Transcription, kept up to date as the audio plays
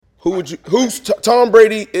Who would you? Tom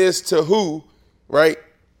Brady is to who, right?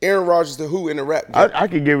 Aaron Rodgers to who in the rap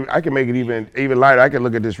game? I can make it even lighter. I can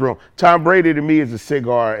look at this room. Tom Brady to me is a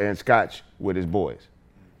cigar and scotch with his boys.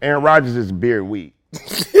 Aaron Rodgers is beer and weed.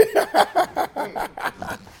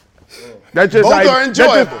 That's just both are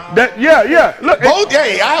enjoyable. Yeah. Look, both.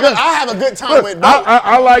 Hey, I have a good time with both.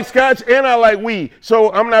 I like scotch and I like weed,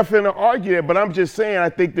 so I'm not finna argue that. But I'm just saying I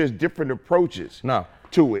think there's different approaches.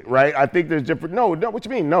 To it, right? I think there's different. No, what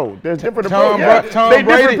you mean? No, there's different approaches. They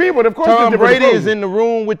different people. Of course, Tom Brady is in the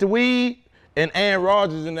room with the weed, and Aaron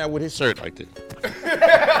Rodgers in there with his shirt like this.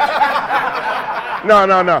 No.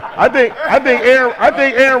 I think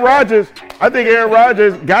Aaron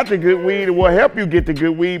Rodgers got the good weed and will help you get the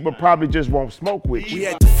good weed, but probably just won't smoke with you. We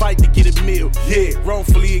had to fight to get a meal. Yeah,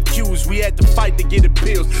 wrongfully accused. We had to fight to get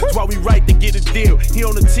appeals. That's why we right to get a deal. He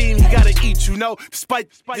on the team, he gotta eat, you know. Despite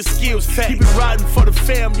the skills, he been riding for the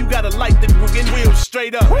fam. You gotta light the wheels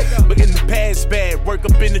straight up. But in the past bad, work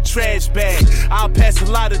up in the trash bag. I'll pass a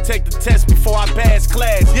lot to take the test before I pass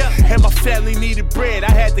class. And my family needed bread,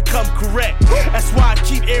 I had to come correct. That's why I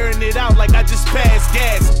keep airing it out like I just passed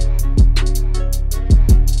gas.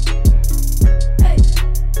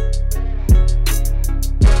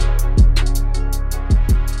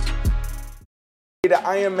 The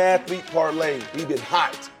I Am Athlete parlay. We've been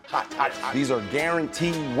hot. These are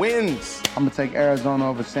guaranteed wins. I'm gonna take Arizona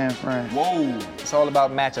over San Fran. Whoa. It's all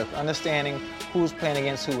about matchups, understanding who's playing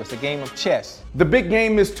against who. It's a game of chess. The big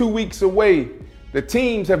game is 2 weeks away. The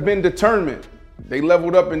teams have been determined. They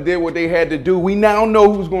leveled up and did what they had to do. We now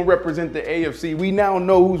know who's going to represent the AFC. We now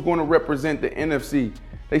know who's going to represent the NFC.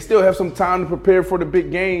 They still have some time to prepare for the big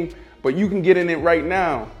game, but you can get in it right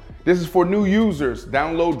now. This is for new users.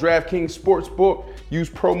 Download DraftKings Sportsbook. Use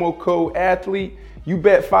promo code ATHLETE. You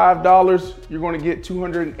bet $5, you're going to get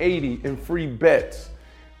 280 in free bets.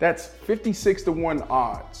 That's 56-1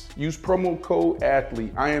 odds. Use promo code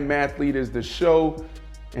ATHLETE. I Am Athlete is the show,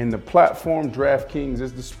 and the platform DraftKings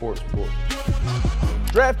is the sportsbook.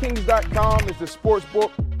 DraftKings.com is the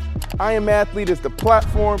sportsbook. I Am Athlete is the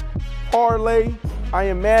platform. Parlay, I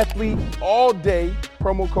Am Athlete all day.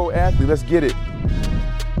 Promo code ATHLETE. Let's get it.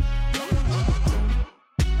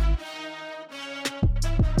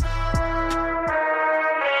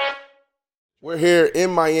 We're here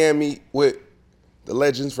in Miami with the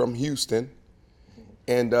legends from Houston.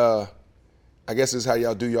 And I guess this is how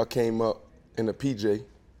y'all do. Y'all came up in a PJ,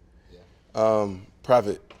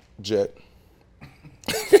 private jet.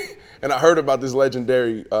 And I heard about this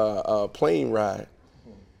legendary plane ride.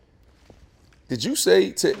 Did you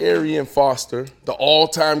say to Arian Foster, the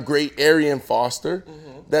all-time great Arian Foster,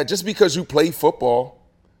 that just because you play football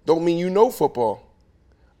don't mean you know football?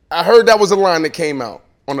 I heard that was a line that came out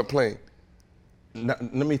on the plane. No,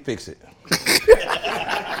 let me fix it.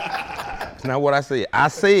 It's not what I said. I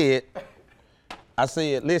said,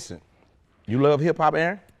 listen, you love hip hop,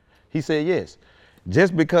 Aaron? He said, yes.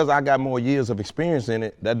 Just because I got more years of experience in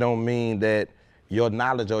it, that don't mean that your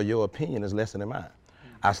knowledge or your opinion is less than mine.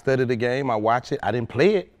 I studied the game, I watch it. I didn't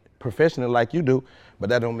play it professionally like you do, but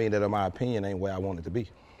that don't mean that my opinion ain't where I want it to be.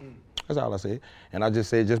 That's all I said. And I just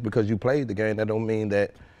said, just because you played the game, that don't mean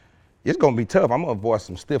that it's gonna be tough. I'm gonna voice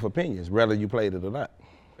some stiff opinions, whether you played it or not.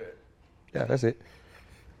 Yeah, that's it.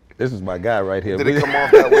 This is my guy right here. Did it come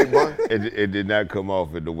off that way, Bun? It did not come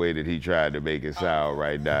off in the way that he tried to make it sound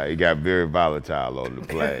right now. He got very volatile on the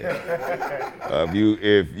plane.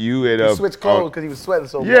 If you end up He switched clothes because he was sweating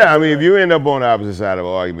so much. Yeah, I mean, if you end up on the opposite side of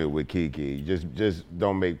an argument with Kiki, just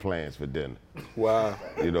don't make plans for dinner. Wow.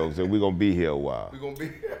 You know, so we're gonna be here a while. We're gonna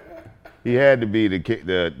be. He had to be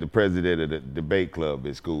the president of the debate club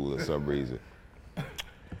at school for some reason.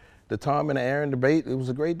 The Tom and the Aaron debate, it was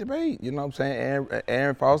a great debate. You know what I'm saying?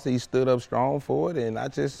 Aaron Foster, he stood up strong for it, and I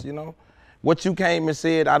just, you know, what you came and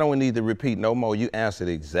said, I don't need to repeat no more. You answered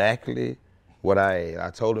exactly what I had. I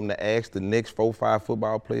told him to ask the next 4-5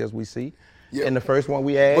 football players we see. Yeah. And the first one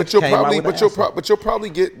we asked, but you'll probably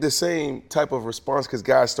get the same type of response because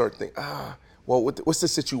guys start thinking, well, what's the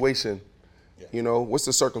situation? Yeah. You know, what's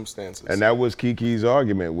the circumstances? And that was Kiki's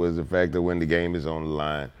argument, was the fact that when the game is on the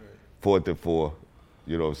line, 4th and 4,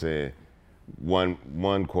 you know what I'm saying,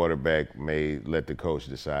 one quarterback may let the coach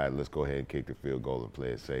decide, let's go ahead and kick the field goal and play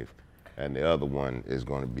it safe. And the other one is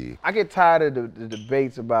going to be. I get tired of the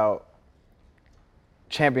debates about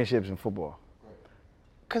championships in football.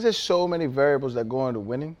 Because there's so many variables that go into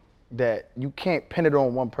winning that you can't pin it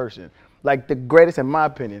on one person. Like the greatest, in my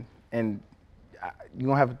opinion, and you're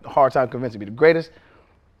going to have a hard time convincing me, the greatest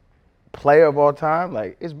player of all time,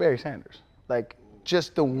 like, it's Barry Sanders. Like,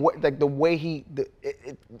 just the way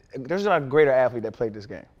there's not a greater athlete that played this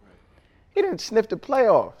game. He didn't sniff the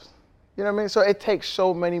playoffs. You know what I mean? So it takes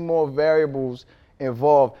so many more variables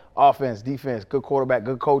involved: offense, defense, good quarterback,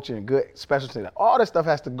 good coaching, good special teams. All this stuff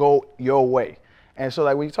has to go your way. And so,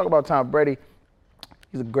 like, when you talk about Tom Brady,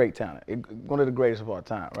 he's a great talent, one of the greatest of all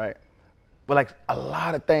time, right? But, like, a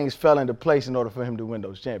lot of things fell into place in order for him to win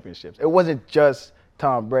those championships. It wasn't just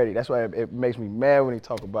Tom Brady. That's why it makes me mad when he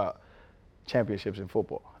talk about championships in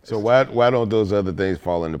football. So why don't those other things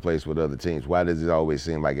fall into place with other teams? Why does it always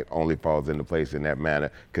seem like it only falls into place in that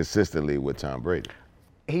manner consistently with Tom Brady?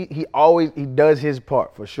 He does his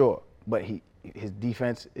part for sure, but his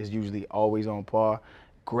defense is usually always on par.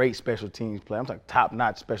 Great special teams play. I'm talking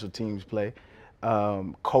top-notch special teams play.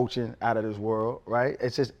 Coaching out of this world, right?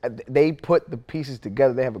 It's just they put the pieces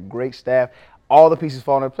together. They have a great staff. All the pieces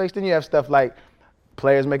fall into place. Then you have stuff like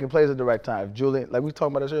players making plays at the right time. If Julian, like we were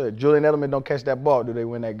talking about this earlier, Julian Edelman don't catch that ball, do they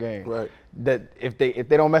win that game? Right. That if they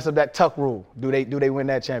don't mess up that tuck rule, do they win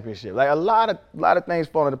that championship? Like a lot of things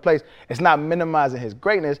fall into place. It's not minimizing his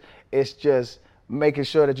greatness. It's just making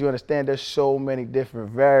sure that you understand there's so many different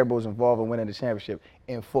variables involved in winning the championship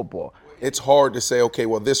in football. It's hard to say, okay,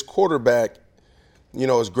 well, this quarterback,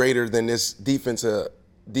 is greater than this defensive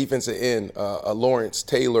end, a Lawrence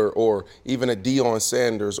Taylor, or even a Deion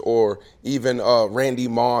Sanders, or even Randy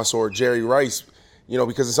Moss or Jerry Rice,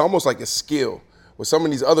 because it's almost like a skill. What some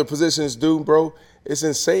of these other positions do, bro, it's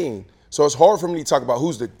insane. So it's hard for me to talk about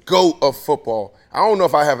who's the GOAT of football. I don't know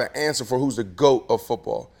if I have an answer for who's the GOAT of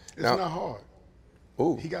football. It's not hard.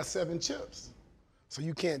 Ooh. He got 7 chips. So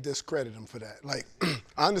you can't discredit him for that. Like,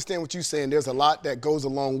 I understand what you're saying. There's a lot that goes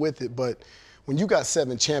along with it, but when you got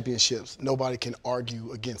 7 championships, nobody can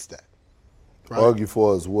argue against that. Right? Argue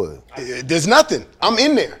for us what? There's nothing. I'm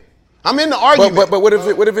in there. I'm in the argument. But what if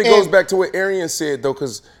it goes back to what Arian said, though?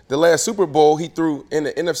 Because the last Super Bowl, he threw in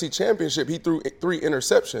the NFC Championship, he threw 3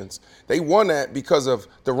 interceptions. They won that because of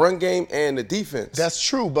the run game and the defense. That's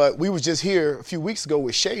true, but we was just here a few weeks ago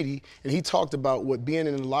with Shady, and he talked about what being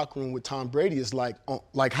in the locker room with Tom Brady is like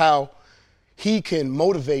how he can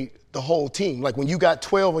motivate the whole team. Like when you got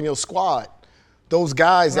 12 on your squad, those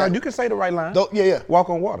guys. You can say the right line. Yeah. Walk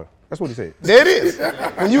on water. That's what he said. There it is.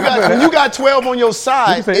 When you got 12 on your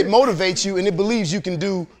side, it motivates you and it believes you can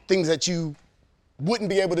do things that you wouldn't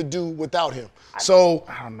be able to do without him. So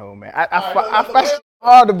I don't know, man. I find it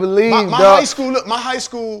hard to believe. My high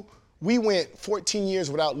school, we went 14 years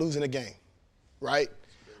without losing a game, right?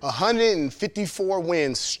 154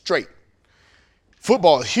 wins straight.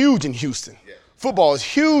 Football is huge in Houston. Football is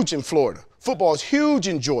huge in Florida. Football is huge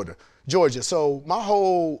in Georgia. So my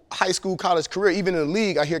whole high school, college career, even in the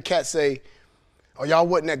league, I hear cats say, "Oh, y'all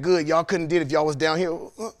wasn't that good. Y'all couldn't did it if y'all was down here."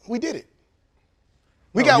 We did it.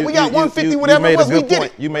 We got 150, whatever it was. We did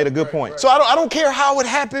it. You made a good point. So I don't care how it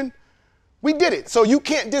happened. We did it. So you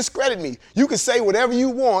can't discredit me. You can say whatever you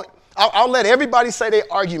want. I'll let everybody say their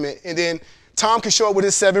argument, and then Tom can show up with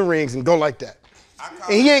his 7 rings and go like that.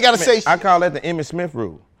 And he ain't got to say. I call that the Emmitt Smith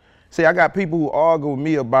rule. See, I got people who argue with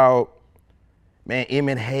me about, man,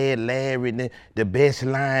 Emmitt had Larry, the best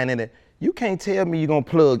line in it. You can't tell me you're going to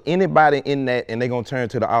plug anybody in that and they're going to turn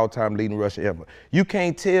to the all-time leading rusher ever. You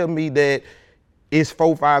can't tell me that it's 4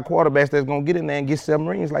 or 5 quarterbacks that's going to get in there and get 7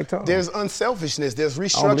 rings like Tom. There's unselfishness. There's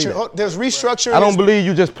restructure. There's restructure. I don't believe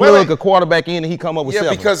you just plug a quarterback in and he come up with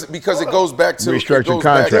 7. because it goes back to restructured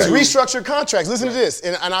contracts. Restructured contracts. Listen to this.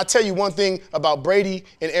 And I'll tell you one thing about Brady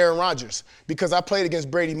and Aaron Rodgers, because I played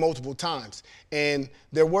against Brady multiple times. And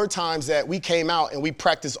there were times that we came out and we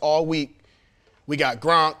practiced all week. We got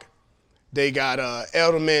Gronk. They got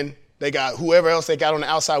Edelman. They got whoever else they got on the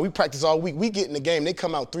outside. We practice all week. We get in the game. They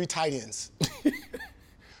come out 3 tight ends.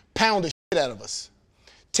 Pound the shit out of us.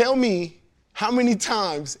 Tell me how many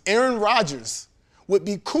times Aaron Rodgers would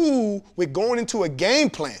be cool with going into a game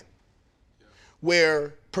plan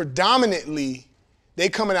where predominantly they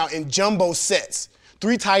coming out in jumbo sets.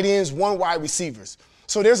 3 tight ends, 1 wide receivers.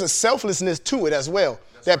 So there's a selflessness to it as well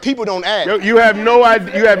that people don't add. You have no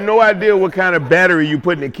idea. You have no idea what kind of battery you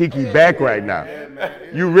putting in Kiki back right now.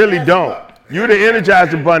 You really don't. You the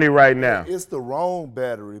Energizer Bunny right now. It's the wrong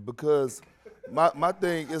battery because my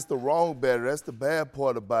thing is the wrong battery. That's the bad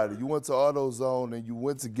part about it. You went to AutoZone and you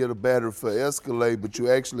went to get a battery for Escalade, but you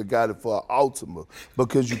actually got it for Altima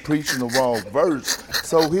because you preaching the wrong verse.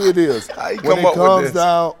 So here it is. When it comes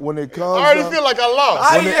down, I already feel like I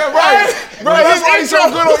lost. Right. Bro, that's why he's so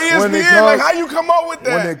good on ESPN. Like, how you come up with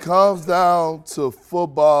that? When it comes down to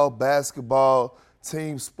football, basketball,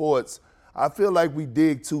 team sports, I feel like we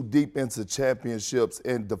dig too deep into championships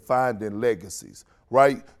and defining legacies,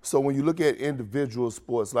 right? So when you look at individual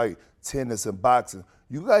sports like tennis and boxing,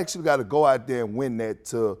 you actually got to go out there and win that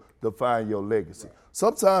to define your legacy.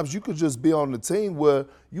 Sometimes you could just be on the team where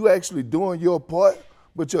you actually doing your part,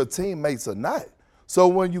 but your teammates are not. So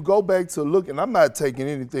when you go back to look, and I'm not taking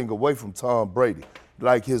anything away from Tom Brady,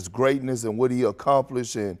 like his greatness and what he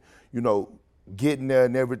accomplished and, getting there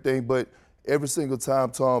and everything, but every single time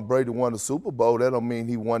Tom Brady won a Super Bowl, that don't mean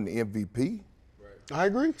he won the MVP. Right. I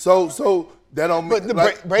agree. So that don't mean.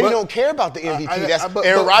 But Brady don't care about the MVP.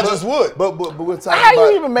 Aaron Rodgers would. But we're talking How about.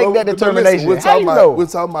 you even make that determination? Listen, How you know? We're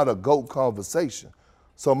talking about a GOAT conversation.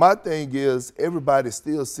 So my thing is, everybody's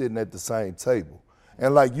still sitting at the same table,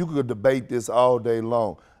 and like you could debate this all day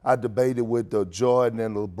long. I debated with the Jordan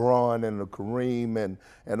and LeBron and the Kareem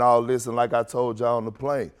and all this, and like I told y'all on the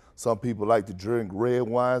plane, some people like to drink red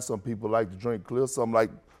wine, some people like to drink clear,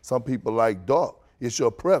 some people like dark. It's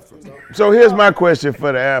your preference. So here's my question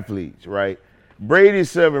for the athletes, right?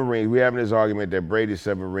 Brady's 7 rings, we're having this argument that Brady's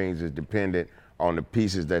 7 rings is dependent on the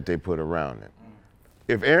pieces that they put around him.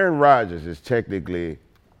 If Aaron Rodgers is technically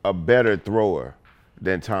a better thrower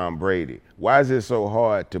than Tom Brady, why is it so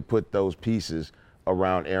hard to put those pieces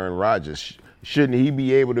around Aaron Rodgers? Shouldn't he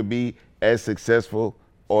be able to be as successful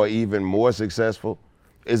or even more successful?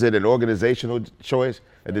 Is it an organizational choice,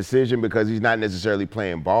 a decision because he's not necessarily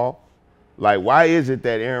playing ball? Like, why is it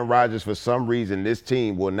that Aaron Rodgers, for some reason, this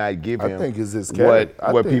team will not give him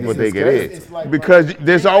what people think it is? Because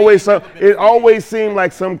there's always it always seemed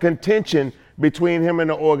like some contention between him and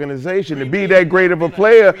the organization. To be that great of a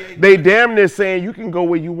player, they damn near saying you can go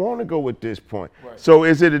where you want to go at this point. Right. So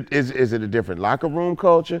is it a different locker room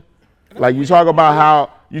culture? Like you talk about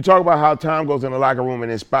how Tom goes in the locker room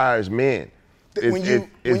and inspires men. When you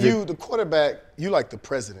the quarterback, you like the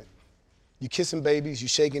president. You kissing babies, you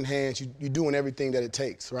shaking hands, you doing everything that it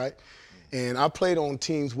takes, right? And I played on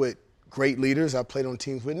teams with great leaders. I played on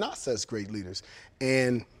teams with not such great leaders.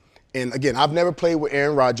 And again, I've never played with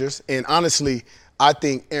Aaron Rodgers. And honestly, I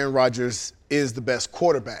think Aaron Rodgers is the best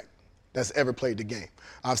quarterback that's ever played the game.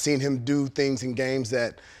 I've seen him do things in games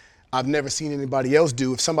that I've never seen anybody else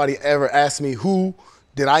do. If somebody ever asked me who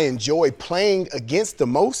did I enjoy playing against the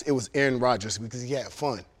most, it was Aaron Rodgers because he had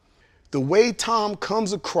fun. The way Tom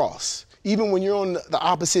comes across, even when you're on the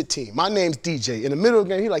opposite team. My name's DJ. In the middle of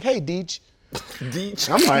the game, he's like, hey, Deej. Deej.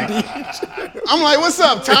 I'm like, what's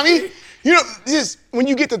up, Tommy? Just when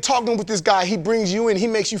you get to talking with this guy, he brings you in, he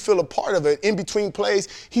makes you feel a part of it. In between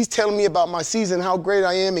plays, he's telling me about my season, how great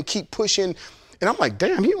I am, and keep pushing. And I'm like,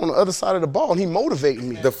 damn, he on the other side of the ball, and he motivating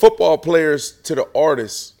me. The football players to the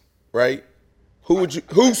artists, right?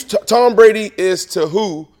 Tom Brady is to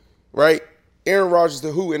who, right? Aaron Rodgers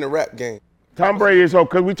to who in the rap game? Tom Brady is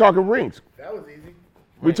because we talking rings. That was easy.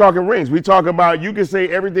 We talking rings. We talk about you can say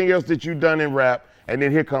everything else that you've done in rap, and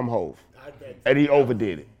then here come Hov, and he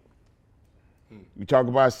overdid it. You talk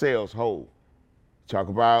about sales, Hov. You talk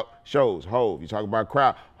about shows, Hov. You talk about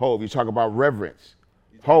crowd, Hov. You talk about reverence,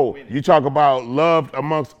 Hov. You talk about loved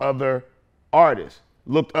amongst other artists,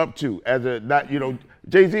 looked up to as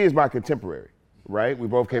Jay-Z is my contemporary, right? We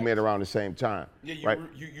both came in around the same time. Yeah, right?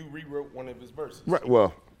 you rewrote one of his verses. Right.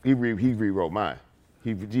 Well, he rewrote mine.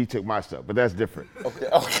 He took my stuff, but that's different. Okay.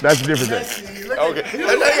 That's a different thing. Okay.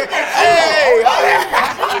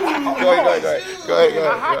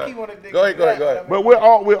 Go ahead. But we're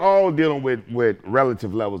all dealing with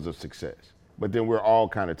relative levels of success. But then we're all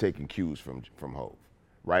kind of taking cues from Hov,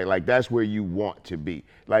 right? Like that's where you want to be.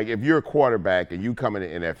 Like if you're a quarterback and you come in the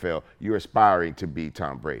NFL, you're aspiring to be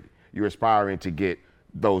Tom Brady. You're aspiring to get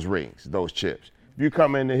those rings, those chips. If you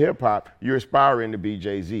come into hip-hop, you're aspiring to be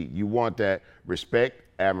Jay-Z. You want that respect,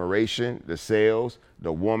 admiration, the sales,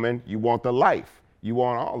 the woman. You want the life. You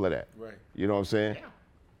want all of that. Right. You know what I'm saying?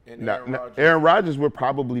 Yeah. And Aaron Rodgers would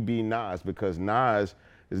probably be Nas because Nas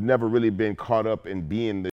has never really been caught up in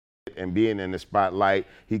being in the spotlight.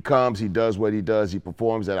 He comes, he does what he does, he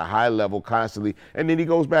performs at a high level constantly, and then he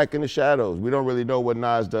goes back in the shadows. We don't really know what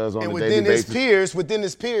Nas does on a daily basis. Within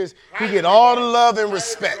his peers, he get all the love and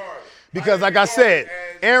respect. Because like I said,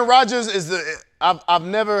 Aaron Rodgers is I've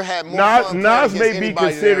never had more fun Nas may be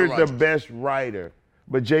considered the best writer,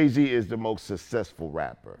 but Jay-Z is the most successful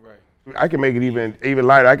rapper. Right. I can make it even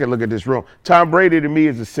lighter. I can look at this room. Tom Brady to me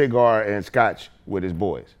is a cigar and scotch with his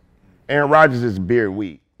boys. Aaron Rodgers is beer and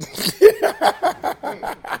weed.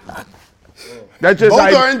 That's just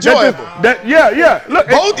both are enjoyable. Look,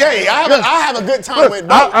 both. Hey, I have a good time with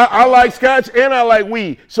both. I like scotch and I like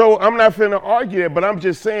weed, so I'm not finna argue that. But I'm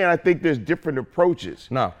just saying I think there's different approaches.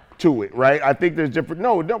 To it, right? I think there's different.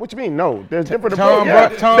 No. What you mean? No, there's different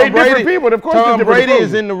approaches. Different people. Of course, Tom Brady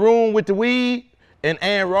is in the room with the weed, and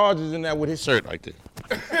Aaron Rodgers is in there with his shirt like this.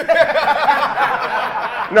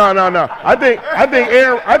 No. I think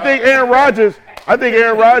Aaron Rodgers. I think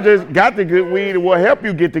Aaron Rodgers got the good weed and will help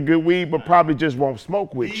you get the good weed, but probably just won't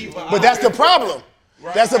smoke with you. But that's the problem.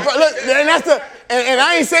 That's the And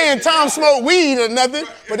I ain't saying Tom smoked weed or nothing,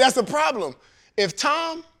 but that's the problem. If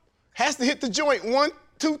Tom has to hit the joint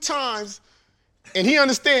 1-2 times, and he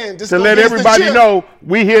understands this to let everybody know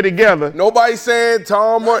we here together. Nobody said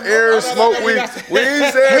Tom or Aaron smoke weed. We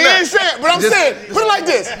ain't saying We ain't saying, but I'm saying, put it like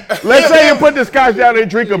this. Let's say you put the scotch down and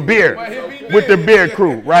drink a beer with the beer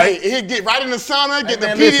crew, right? He'd get right in the sauna, get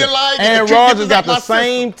the Listen, Pedialyte. Aaron Rodgers got the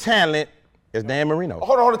same talent as Dan Marino.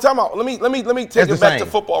 Hold on, time out. Let me take It's it the back same. to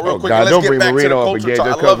football real Oh, quick. God, And don't let's get bring back to the Marino up culture again, talk.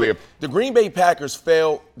 just I 'cause love we- it. The Green Bay Packers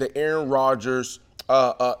failed the Aaron Rodgers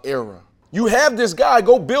era. You have this guy,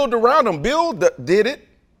 go build around him. Bill did it.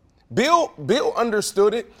 Bill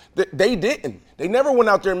understood it. They didn't. They never went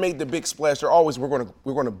out there and made the big splash. They're always we're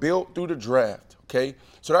gonna build through the draft. Okay,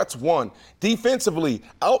 so that's one. Defensively,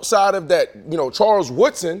 outside of that, Charles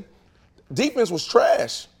Woodson, defense was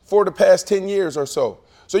trash for the past 10 years or so.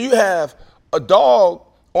 So you have a dog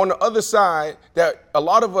on the other side that a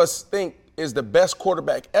lot of us think is the best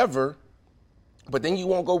quarterback ever. But then you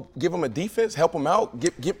won't go give him a defense, help him out, And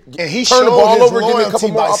he turn showed the ball his over, give me a loyalty couple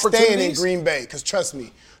more by staying in opportunities. Green Bay. Because trust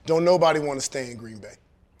me, don't nobody want to stay in Green Bay.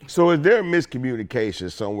 So is there a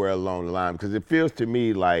miscommunication somewhere along the line? Because it feels to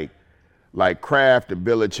me like Kraft and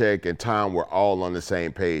Belichick and Tom were all on the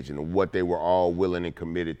same page and what they were all willing and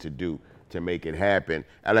committed to do to make it happen.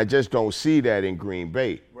 And I just don't see that in Green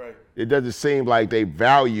Bay. Right. It doesn't seem like they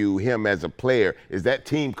value him as a player. Is that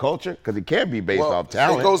team culture? Because it can't be based off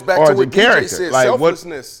talent. It goes back or to is what it DJ character? said, Like,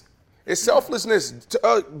 selflessness. It's selflessness.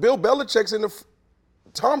 Bill Belichick's in the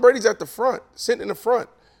Tom Brady's at the front, sitting in the front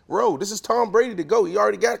row. This is Tom Brady to go. He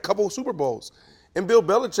already got a couple of Super Bowls. And Bill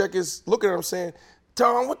Belichick is looking at him saying,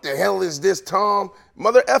 Tom, what the hell is this, Tom?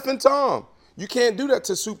 Mother effing Tom. You can't do that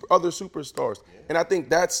to other superstars. And I think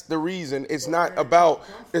that's the reason. It's not about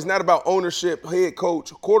ownership, head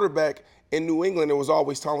coach, quarterback. In New England, it was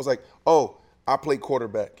always Tom was like, oh, I play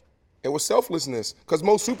quarterback. It was selflessness because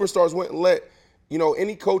most superstars wouldn't let,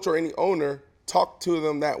 any coach or any owner talk to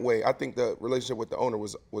them that way. I think the relationship with the owner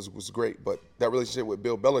was great, but that relationship with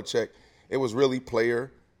Bill Belichick, it was really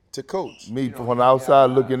player to coach. Me, from the outside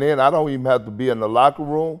looking in, I don't even have to be in the locker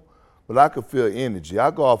room, but I can feel energy.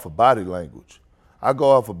 I go off of body language. I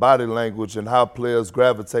go off of body language and how players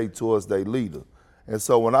gravitate towards their leader. And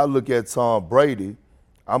so when I look at Tom Brady,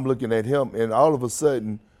 I'm looking at him, and all of a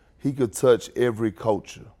sudden, he could touch every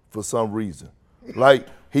culture for some reason. Like,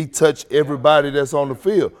 he touched everybody that's on the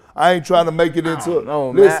field. I ain't trying to make it into.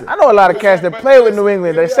 No, Listen, man. I know a lot of cats that play with New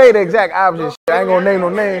England. They say the exact opposite. I ain't gonna name no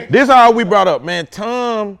name. This is all we brought up, man.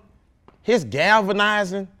 Tom, his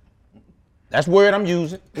galvanizing, that's the word I'm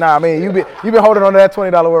using. Nah, I mean, you been holding on to that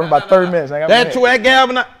 $20 word for about 30 minutes. That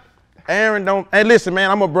galvanizing. Aaron don't. Hey, listen, man,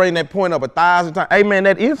 I'm gonna bring that point up 1,000 times. Hey, man,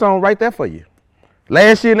 that is on right there for you.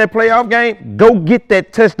 Last year in that playoff game, go get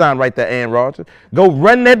that touchdown right there, Aaron Rodgers. Go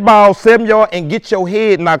run that ball 7 yards and get your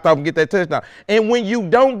head knocked off and get that touchdown. And when you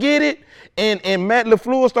don't get it, and Matt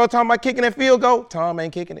LaFleur start talking about kicking that field goal, Tom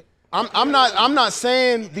ain't kicking it. I'm not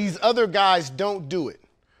saying these other guys don't do it.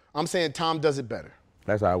 I'm saying Tom does it better.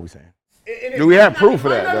 That's all we saying. Do we have proof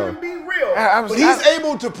of that, though? Be real. But he's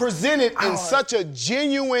able to present it in such a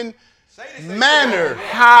genuine manner.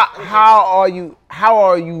 How are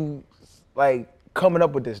you like coming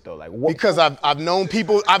up with this though? Like what? Because I've known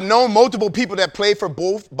multiple people that play for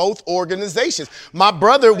both organizations. My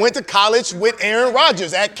brother went to college with Aaron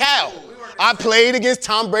Rodgers at Cal. I played against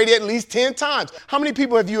Tom Brady at least 10 times. How many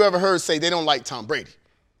people have you ever heard say they don't like Tom Brady?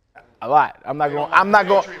 A lot. I'm not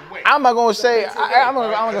gonna say.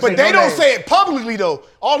 But they don't say it publicly though.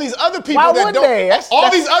 All these other people Why that would don't. they?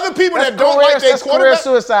 These other people that don't like their that's career quarterback.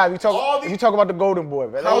 suicide. You talk about the Golden Boy.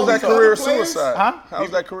 Man. How's that career suicide? Huh? How's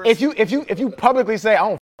that career? If you publicly say I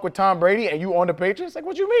don't f with Tom Brady and you on the Patriots, like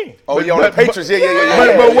what you mean? Oh, you on the Patriots?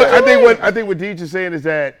 Yeah. But what I think what Deej is saying is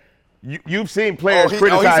that you've seen players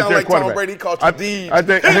criticize he sound their like quarterback. Tom Brady called you Deej. I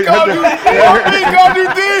think He called you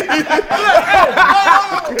Deej.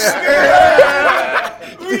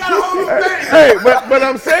 Hey, but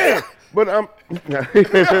I'm saying, The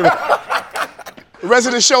rest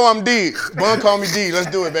of the show, I'm D. Bun call me D. Let's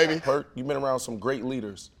do it, baby. Perk, you've been around some great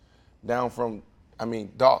leaders, down from,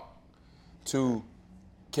 Doc to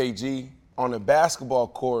KG. On the basketball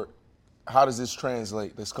court, how does this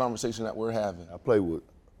translate, this conversation that we're having? I play with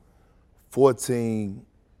 14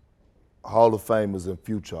 Hall of Famers and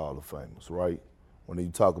future Hall of Famers, right? When you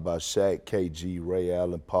talk about Shaq, KG, Ray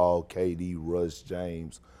Allen, Paul, KD, Russ,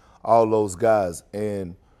 James, all those guys.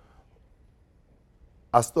 And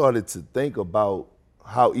I started to think about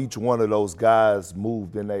how each one of those guys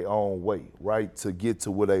moved in their own way, right, to get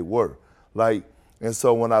to where they were. And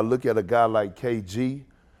so when I look at a guy like KG,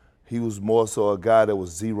 he was more so a guy that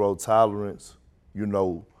was zero tolerance,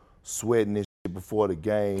 sweating and shit before the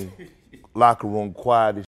game, locker room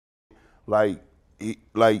quiet as like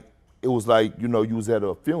it was like, you know, you was at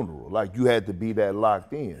a funeral. Like you had to be that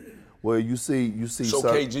locked in. Well, you see. So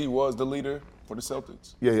KG was the leader for the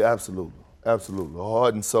Celtics? Yeah, absolutely. Absolutely. The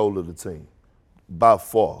heart and soul of the team. By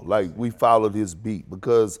far. Like we followed his beat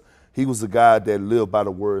because he was a guy that lived by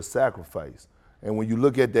the word sacrifice. And when you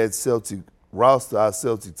look at that Celtic roster, our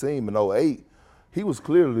Celtic team in 2008, he was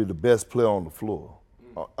clearly the best player on the floor.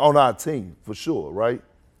 On our team, for sure, right?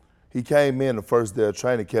 He came in the first day of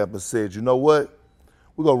training camp and said, you know what?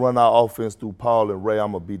 We're going to run our offense through Paul and Ray.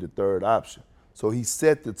 I'm going to be the third option. So he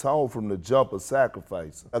set the tone from the jump of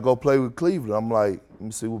sacrifice. I go play with Cleveland. I'm like, let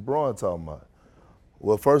me see what Bron talking about.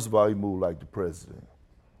 Well, first of all, he moved like the president,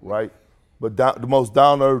 right? But the most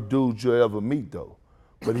down-to-earth dude you'll ever meet, though.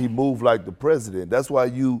 But he moved like the president. That's why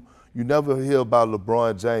you never hear about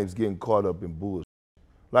LeBron James getting caught up in bullshit.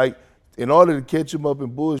 Like, in order to catch him up in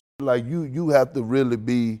bullshit, like you have to really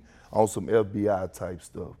be on some FBI type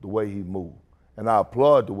stuff, the way he moved. And I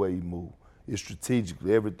applaud the way he moved. It's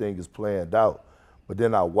strategically, everything is planned out. But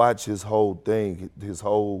then I watch his whole thing,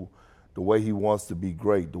 the way he wants to be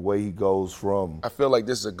great, the way he goes from. I feel like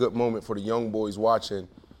this is a good moment for the young boys watching.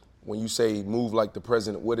 When you say move like the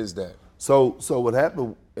president, what is that? So what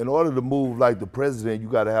happened, in order to move like the president, you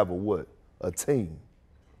got to have a what? A team,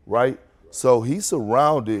 right? So he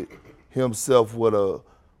surrounded himself with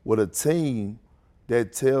a team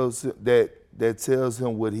that tells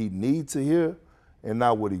him what he needs to hear and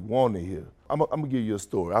not what he want to hear. I'm gonna give you a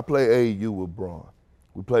story. I played AAU with Bron.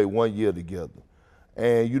 We played 1 year together.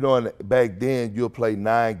 And you know, back then you'll play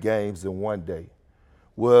 9 games in one day.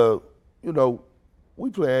 Well, you know,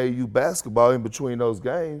 we play AAU basketball in between those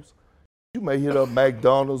games. You may hit up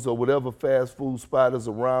McDonald's or whatever fast food spot is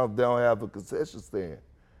around, they don't have a concession stand.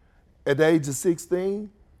 At the age of 16,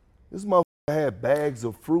 this motherfucker had bags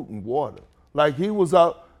of fruit and water. Like he was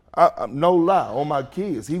out, no lie, on my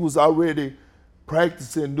kids. He was already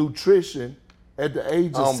practicing nutrition at the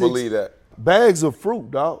age of 6. I don't believe that. Bags of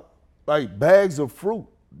fruit, dog. Like bags of fruit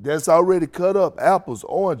that's already cut up, apples,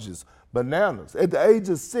 oranges, bananas. At the age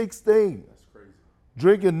of 16, that's crazy.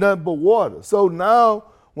 Drinking nothing but water. So now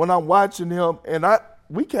when I'm watching him, and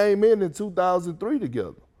we came in 2003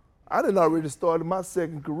 together. I done already started my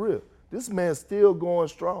second career. This man's still going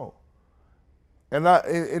strong. And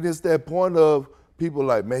it's that point of people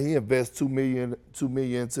like, man, he invests $2 million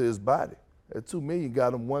into his body. That $2 million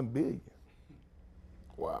got him $1 billion.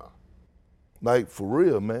 Wow. Like for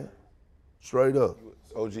real, man. Straight up.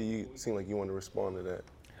 OG, you seem like you want to respond to that.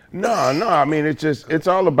 No. I mean, it's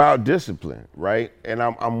all about discipline, right? And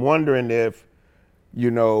I'm wondering if,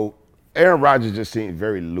 you know, Aaron Rodgers just seems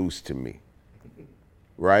very loose to me,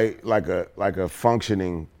 right? Like a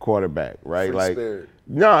functioning quarterback, right? Free like, spirit.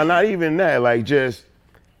 No, not even that. Like, just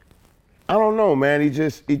I don't know, man. He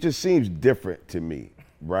just seems different to me,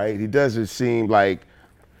 right? He doesn't seem like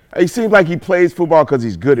he seems like he plays football because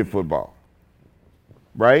he's good at football,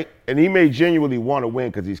 right? And he may genuinely want to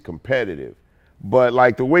win because he's competitive. But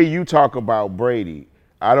like the way you talk about Brady,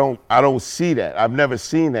 I don't see that. I've never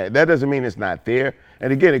seen that. That doesn't mean it's not there.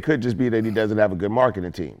 And again, it could just be that he doesn't have a good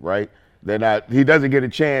marketing team, right? He doesn't get a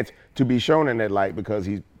chance to be shown in that light because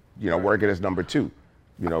he's, you know, working as number 2,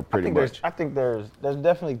 you know, pretty much. I think there's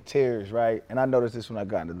definitely tiers, right? And I noticed this when I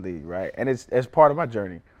got in the league, right? And it's part of my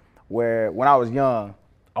journey where when I was young,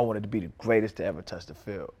 I wanted to be the greatest to ever touch the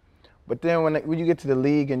field. But then when you get to the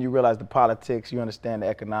league and you realize the politics, you understand the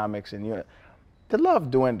economics, and the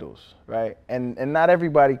love dwindles, right? And not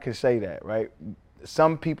everybody can say that, right?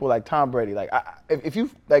 Some people like Tom Brady, like if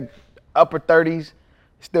you like upper 30s,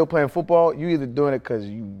 still playing football, you either doing it because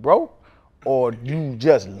you broke or you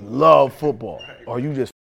just love football or you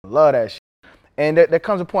just love that shit. And there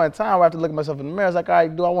comes a point in time where I have to look at myself in the mirror. It's like, all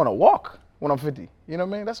right, do I want to walk when I'm 50? You know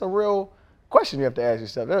what I mean? That's a real question you have to ask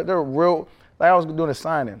yourself. They're real. Like I was doing a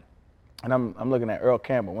signing, and I'm looking at Earl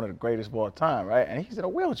Campbell, one of the greatest of all time, right? And he's in a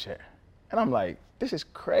wheelchair. And I'm like, this is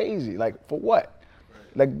crazy. Like, for what?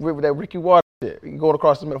 Right. Like that Ricky Water shit. You going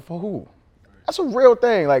across the middle for who? Right. That's a real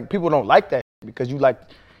thing. Like, people don't like that because you like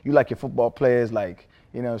your football players, like,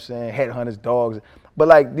 you know what I'm saying, headhunters, dogs. But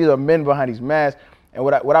like, these are men behind these masks. And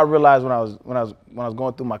what I realized when I was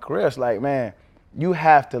going through my career, it's like, man, you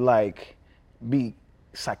have to like be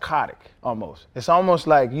psychotic almost. It's almost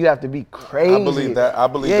like you have to be crazy. I believe that.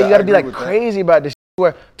 Yeah, you got to be like crazy about this.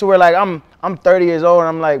 To where like I'm 30 years old and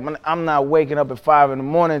I'm like, I'm not waking up at 5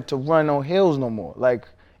 a.m. to run on hills no more. Like,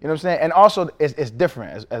 you know what I'm saying? And also it's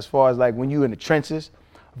different as far as like when you in the trenches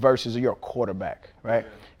versus you're a quarterback, right?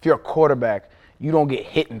 Yeah. If you're a quarterback, you don't get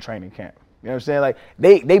hit in training camp. You know what I'm saying? Like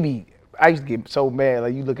they be, I used to get so mad.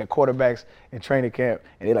 Like you look at quarterbacks in training camp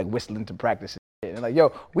and they like whistling to practice. shit. And like,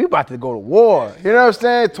 yo, we about to go to war. You know what I'm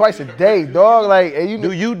saying? Twice a day, dog. Like, and you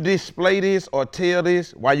Do you display this or tell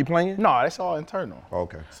this while you playing? No, that's all internal.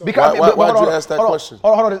 Okay. Because why'd you ask that question?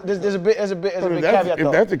 Hold on. There's a big caveat though.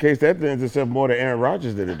 If that's the case, that lends itself more to Aaron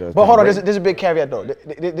Rodgers than it does. But hold on, there's a big caveat though.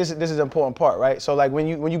 This is an important part, right? So like when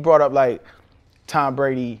you brought up like Tom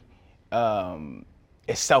Brady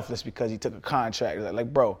is selfless because he took a contract.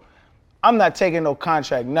 Like, bro, I'm not taking no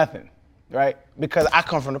contract, nothing, right? Because I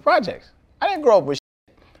come from the projects. I didn't grow up with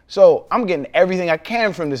shit. So I'm getting everything I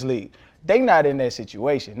can from this league. They not in that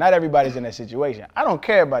situation. Not everybody's in that situation. I don't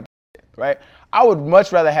care about that shit, right? I would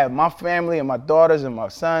much rather have my family and my daughters and my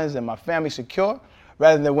sons and my family secure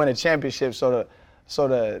rather than win a championship so That's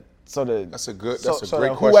a great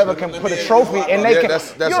question. Whoever can put a trophy and they can.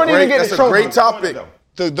 That's you don't even get That's the trophy. a great topic.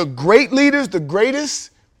 The great leaders, the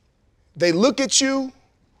greatest, they look at you.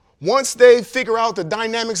 Once they figure out the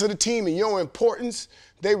dynamics of the team and your importance,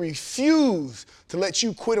 they refuse to let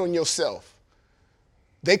you quit on yourself.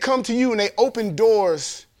 They come to you and they open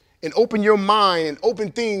doors and open your mind and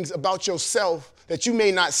open things about yourself that you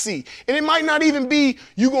may not see. And it might not even be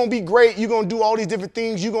you're going to be great, you're going to do all these different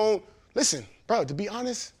things. Listen, bro, to be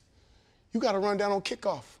honest, you got to run down on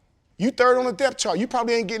kickoff. You third on the depth chart. You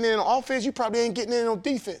probably ain't getting in on offense. You probably ain't getting in on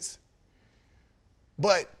defense.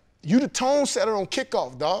 But you the tone setter on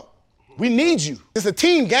kickoff, dog. We need you. It's a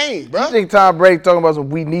team game, bro. You think Tom Brady talking about some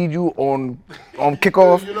we need you on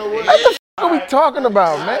kickoff? You know what? What the f*** are we talking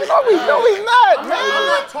about, man? No, he's not,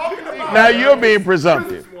 man. Now you're being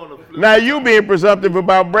presumptive. Now you being presumptive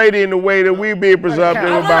about Brady in the way that we being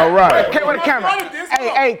presumptive about Rodgers. With the camera.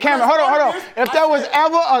 Hey, camera, hold on. If there was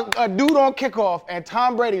ever a dude on kickoff and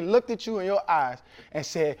Tom Brady looked at you in your eyes and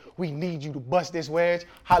said, we need you to bust this wedge,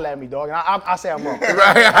 holla at me, dog. And I say I'm wrong.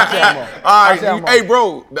 I say I'm wrong. All right, hey,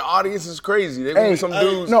 bro, the audience is crazy. They want some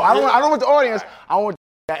dudes. No, I don't want the audience. I want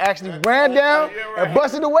that actually ran down and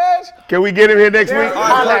busted the wedge. Can we get him here next week?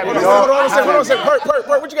 Holla at me, Hold dog. on a second. Pert,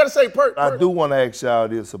 what you got to say, Pert? I do want to ask y'all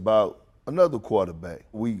this about another quarterback.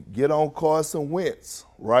 We get on Carson Wentz,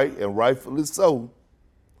 right? And rightfully so.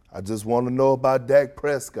 I just want to know about Dak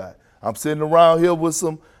Prescott. I'm sitting around here with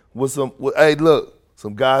some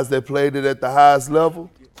guys that played it at the highest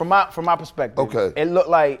level. From my perspective, okay. It looked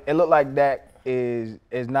like Dak is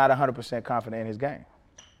not 100% confident in his game.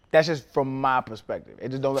 That's just from my perspective. It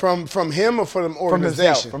just don't from him or from the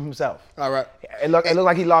organization? From himself. All right. It looked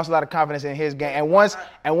like he lost a lot of confidence in his game. And once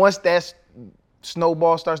that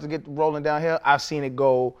snowball starts to get rolling downhill, I've seen it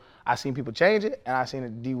go. I've seen people change it, and I've seen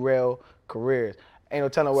it derail careers. Ain't no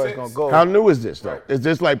telling where it's gonna go. How new is this though? Is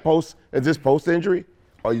this like post injury?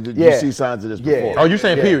 Or you see signs of this before? Oh, you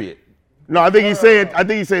saying period? No, I think he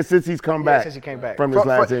said since he's come back. Since he came back from his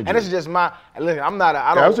last injury. And this is just listen. I'm not.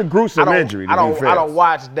 That was a gruesome injury. I don't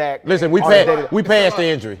watch Dak. Listen, we passed the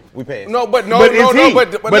injury. We passed.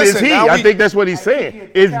 But is he? I think that's what he's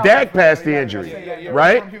saying. Is Dak past the injury?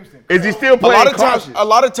 Right? Is he still playing? A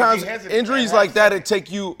lot of times, injuries like that, it take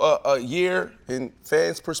you a year, in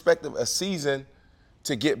fans' perspective, a season,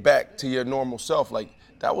 to get back to your normal self. Like,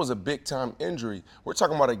 that was a big-time injury. We're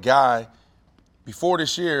talking about a guy, before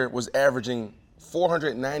this year, was averaging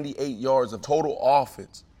 498 yards of total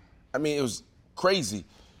offense. I mean, it was crazy.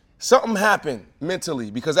 Something happened mentally,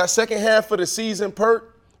 because that second half of the season,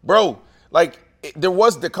 Pert, bro, like,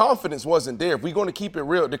 the confidence wasn't there. If we're going to keep it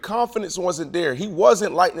real, the confidence wasn't there. He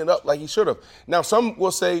wasn't lighting it up like he should have. Now, some will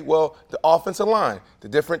say, well, the offensive line, the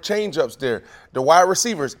different change-ups there, the wide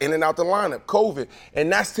receivers in and out the lineup, COVID.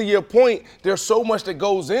 And that's to your point. There's so much that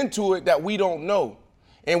goes into it that we don't know.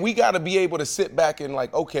 And we got to be able to sit back and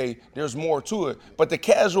like, okay, there's more to it. But the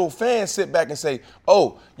casual fans sit back and say,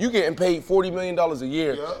 oh, you getting paid $40 million a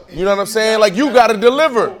year. You know what I'm saying? Like, you got to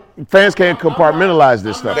deliver. Fans can't compartmentalize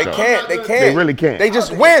this stuff. They can't. They really can't. They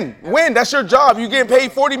just win. That's your job. You getting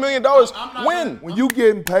paid $40 million. Win. When you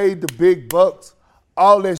getting paid the big bucks,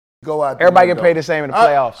 all that go out. Everybody get paid the same in the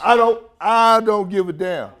playoffs. I don't give a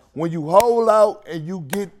damn. When you hold out and you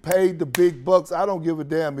get paid the big bucks, I don't give a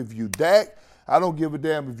damn if you Dak. I don't give a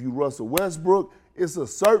damn if you Russell Westbrook. It's a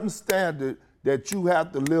certain standard that you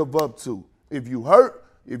have to live up to. If you hurt,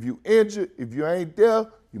 if you injured, if you ain't there,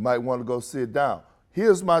 you might want to go sit down.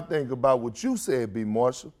 Here's my thing about what you said, B.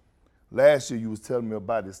 Marshall. Last year you was telling me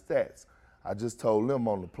about his stats. I just told him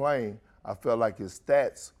on the plane I felt like his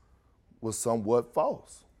stats was somewhat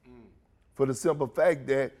false. For the simple fact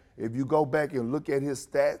that if you go back and look at his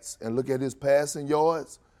stats and look at his passing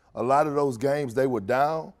yards, a lot of those games they were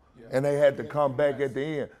down, and they had to come back at the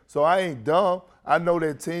end. So I ain't dumb. I know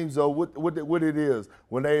that teams are what it is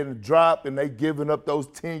when they in the drop and they giving up those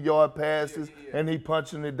 10-yard passes and he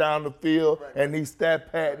punching it down the field and he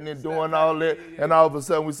stat patting and doing all that, and all of a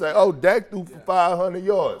sudden we say, oh, Dak threw for 500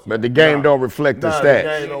 yards. But the game don't reflect the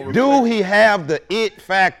stats. Do he have the it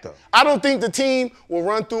factor? I don't think the team will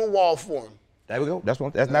run through a wall for him. There we go. That's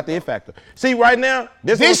not the it factor. See, right now,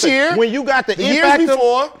 this year, when you got the it years factor,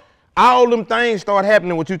 before, all them things start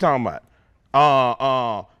happening. What you talking about?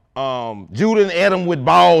 Julian Edelman with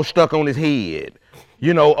balls stuck on his head.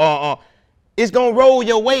 You know, it's gonna roll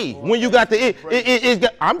your way when you got the it.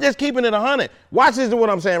 I'm just keeping it 100. Watch this. Is what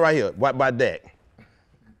I'm saying right here. By Dak,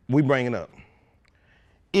 we bring it up.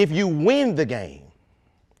 If you win the game,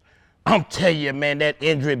 I'm telling you, man, that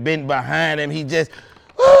injury been behind him. He just,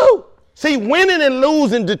 woo! See, winning and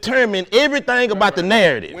losing determine everything about the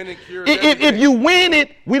narrative. If you win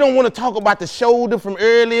it, we don't want to talk about the shoulder from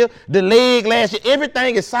earlier, the leg last year.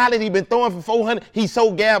 Everything is solid. He's been throwing for 400. He's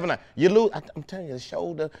so galvanized. You lose, I'm telling you, the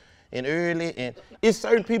shoulder and early, and it's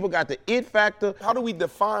certain people got the it factor. How do we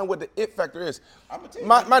define what the it factor is?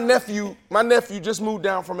 My nephew just moved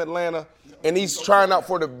down from Atlanta, and he's trying out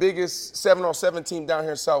for the biggest 7-on-7 team down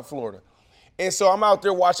here in South Florida. And so I'm out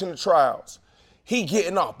there watching the trials. He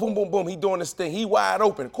getting off, boom, boom, boom. He doing this thing. He wide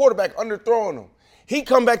open. Quarterback underthrowing him. He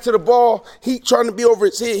come back to the ball. He trying to be over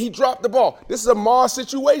his head. He dropped the ball. This is a Mars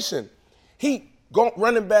situation. He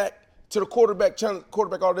running back to the quarterback,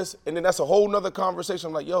 all this, and then that's a whole nother conversation.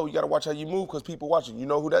 I'm like, yo, you got to watch how you move because people watching. You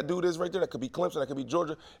know who that dude is right there? That could be Clemson, that could be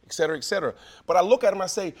Georgia, et cetera, et cetera. But I look at him, I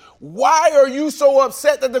say, why are you so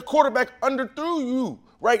upset that the quarterback underthrew you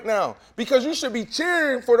right now? Because you should be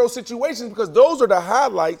cheering for those situations because those are the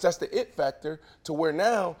highlights. That's the it factor to where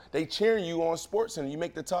now they cheering you on SportsCenter. You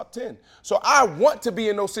make the top 10. So I want to be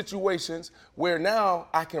in those situations where now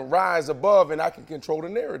I can rise above and I can control the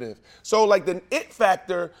narrative. So like the it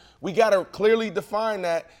factor, we got to clearly define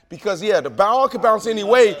that because, yeah, the ball can bounce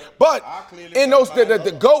anyway, but in those,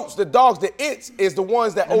 the goats, the dogs, the its is the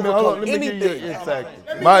ones that overcome anything.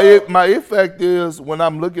 My it factor is when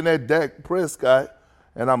I'm looking at Dak Prescott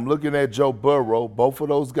and I'm looking at Joe Burrow, both of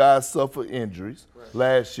those guys suffered injuries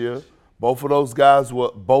last year. Both of those guys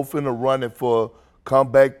were both in the running for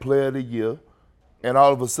comeback player of the year. And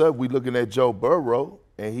all of a sudden, we looking at Joe Burrow,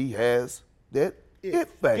 and he has that it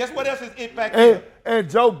factor. Guess what else is it factor? And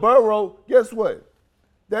Joe Burrow, guess what?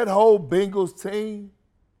 That whole Bengals team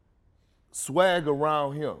swag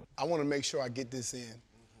around him. I want to make sure I get this in,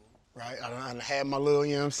 right? I had my little,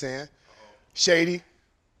 you know what I'm saying? Shady.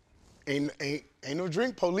 Ain't no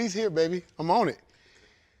drink police here, baby. I'm on it.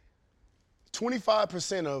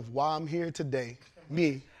 25% of why I'm here today,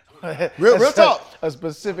 me. Real talk. A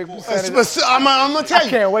specific percentage. I'm going to tell you. I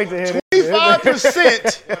can't wait to hear this.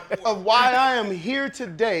 25% of why I am here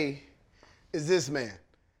today is this man.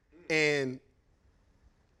 And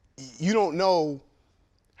you don't know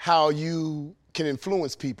how you can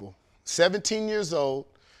influence people. 17 years old,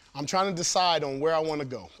 I'm trying to decide on where I want to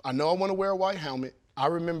go. I know I want to wear a white helmet. I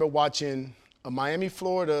remember watching a Miami,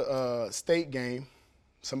 Florida State game.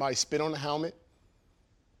 Somebody spit on the helmet.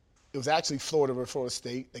 It was actually Florida versus Florida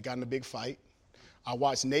State. They got in a big fight. I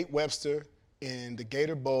watched Nate Webster in the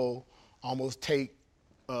Gator Bowl almost take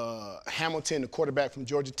Hamilton, the quarterback from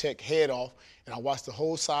Georgia Tech, head off, and I watched the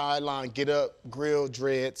whole sideline get up, grill,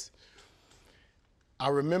 dreads. I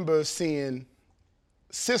remember seeing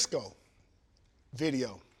Cisco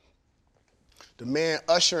video. The man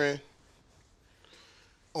ushering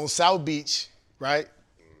on South Beach, right?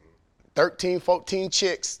 13, 14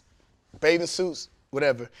 chicks, bathing suits,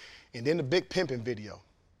 whatever. And then the Big Pimpin' video.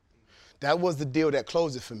 That was the deal that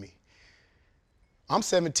closed it for me. I'm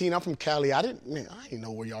 17, I'm from Cali. I didn't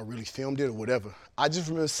know where y'all really filmed it or whatever. I just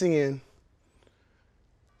remember seeing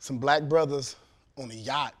some black brothers on a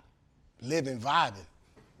yacht, living, vibing.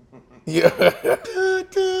 Yeah.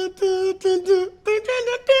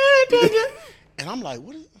 And I'm like,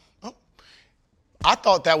 what is, oh. I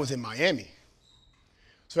thought that was in Miami.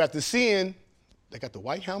 So after seeing, they got the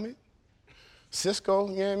white helmet, Cisco,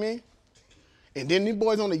 you know what I mean? And then these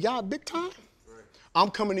boys on the yacht big time. I'm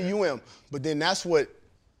coming to UM. But then that's what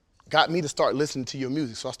got me to start listening to your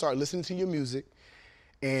music. So I started listening to your music,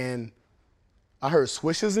 and I heard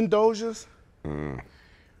Swishes and Dojas. And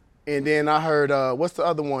then I heard, what's the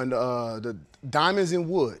other one? The Diamonds in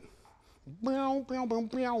Wood. Oh, yeah,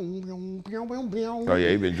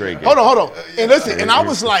 he been drinking. Hold on. And listen, and I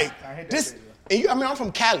was like, this, and I'm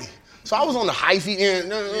from Cali. So I was on the hyphy end.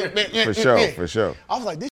 For sure. I was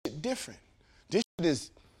like, this shit different. This shit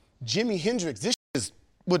is Jimi Hendrix. This shit is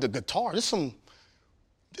with the guitar. This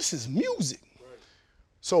is music. Right.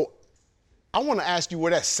 So I want to ask you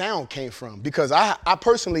where that sound came from, because I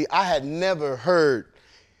personally had never heard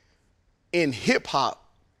in hip hop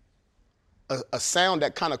a sound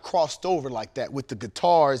that kind of crossed over like that with the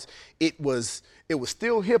guitars. It was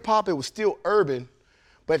still hip hop, it was still urban,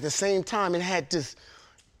 but at the same time it had this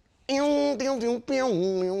like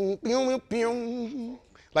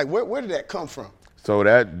where did that come from? So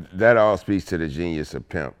that all speaks to the genius of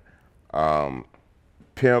Pimp.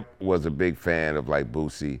 Pimp was a big fan of like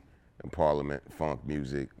Boosie and Parliament, funk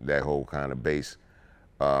music, that whole kind of bass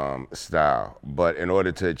style. But in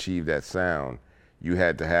order to achieve that sound, you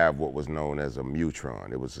had to have what was known as a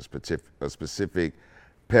Mutron. It was a specific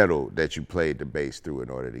pedal that you played the bass through in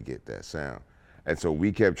order to get that sound. And so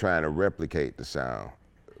we kept trying to replicate the sound,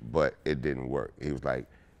 but it didn't work. He was like,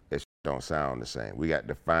 it don't sound the same. We got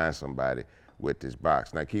to find somebody with this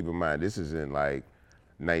box. Now keep in mind, this is in like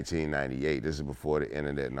 1998. This is before the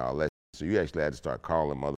internet and all that. So you actually had to start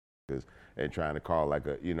calling motherfuckers and trying to call like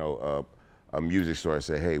a music store and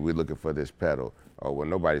say, hey, we're looking for this pedal. Oh, well,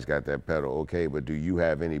 nobody's got that pedal. Okay, but do you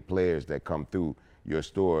have any players that come through your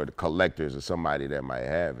store, the collectors or somebody that might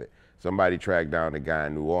have it? Somebody tracked down a guy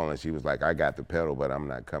in New Orleans. He was like, I got the pedal, but I'm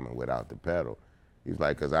not coming without the pedal. He's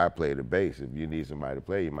like, because I play the bass. If you need somebody to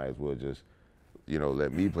play, you might as well just,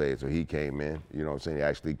 let me play it. So he came in, you know what I'm saying? He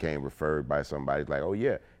actually came referred by somebody like, oh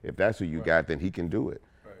yeah, if that's who you got, then he can do it.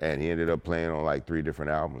 Right. And he ended up playing on like 3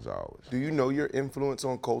 different albums always. Do you know your influence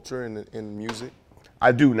on culture and music?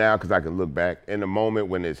 I do now because I can look back. In the moment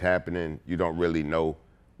when it's happening, you don't really know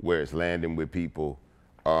where it's landing with people.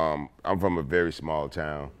 I'm from a very small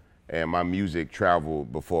town, and my music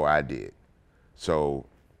traveled before I did. So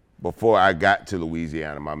before I got to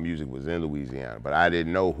Louisiana, my music was in Louisiana, but I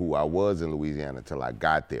didn't know who I was in Louisiana until I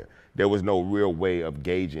got there. There was no real way of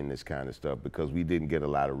gauging this kind of stuff because we didn't get a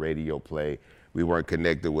lot of radio play. We weren't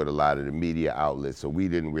connected with a lot of the media outlets, so we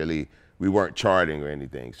weren't charting or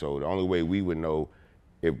anything. So the only way we would know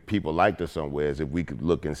if people liked us somewhere is if we could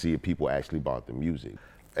look and see if people actually bought the music.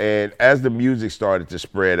 And as the music started to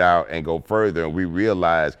spread out and go further, and we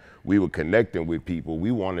realized we were connecting with people,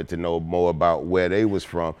 we wanted to know more about where they was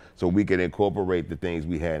from so we could incorporate the things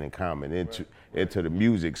we had in common into the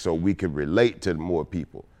music so we could relate to more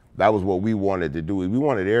people. That was what we wanted to do. We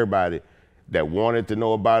wanted everybody that wanted to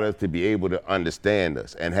know about us to be able to understand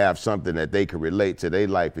us and have something that they could relate to their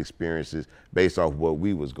life experiences based off what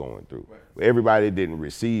we was going through. Right. Everybody didn't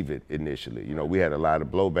receive it initially. We had a lot of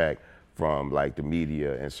blowback from like the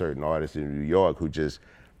media and certain artists in New York who just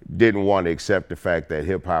didn't want to accept the fact that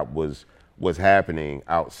hip hop was happening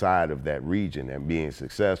outside of that region and being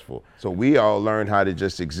successful. So we all learned how to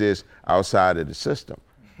just exist outside of the system.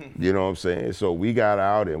 You know what I'm saying? So we got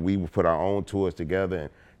out and we put our own tours together,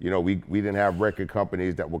 and we didn't have record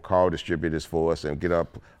companies that would call distributors for us and get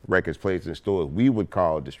up records placed in stores. We would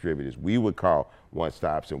call distributors. We would call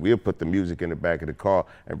one-stops, and we'll put the music in the back of the car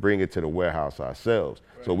and bring it to the warehouse ourselves.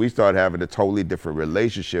 Right. So we started having a totally different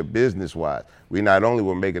relationship business-wise. We not only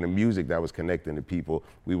were making the music that was connecting to people,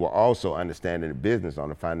 we were also understanding the business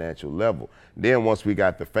on a financial level. Then once we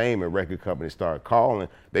got the fame and record companies started calling,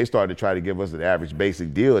 they started to try to give us the average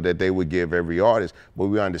basic deal that they would give every artist, but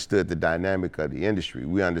we understood the dynamic of the industry.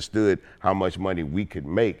 We understood how much money we could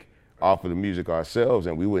make off of the music ourselves,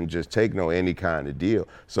 and we wouldn't just take any kind of deal.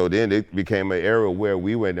 So then it became an era where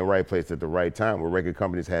we were in the right place at the right time, where record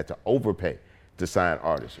companies had to overpay to sign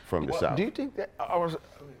artists from the South. Do you think that,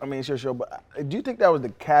 it's your show, but do you think that was the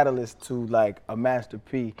catalyst to like a Master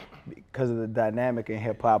P because of the dynamic in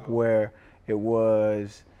hip hop where it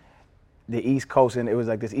was the East Coast and it was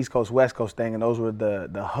like this East Coast, West Coast thing, and those were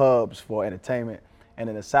the hubs for entertainment, and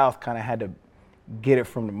then the South kind of had to get it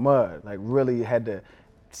from the mud, like really had to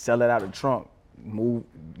sell it out of the trunk, move,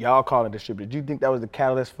 y'all call it distributor. Do you think that was the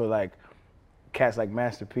catalyst for like cats like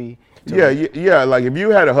Master P? Yeah, like if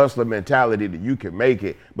you had a hustler mentality that you could make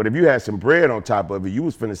it, but if you had some bread on top of it, you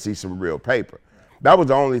was finna see some real paper. That was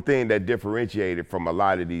the only thing that differentiated from a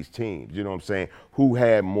lot of these teams, you know what I'm saying, who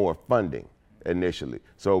had more funding initially.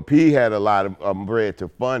 So P had a lot of bread to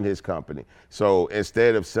fund his company. So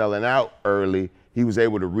instead of selling out early, he was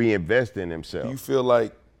able to reinvest in himself. Do you feel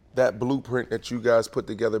like that blueprint that you guys put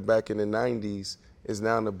together back in the 90s is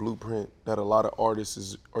now the blueprint that a lot of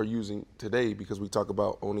artists are using today? Because we talk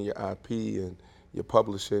about owning your IP and your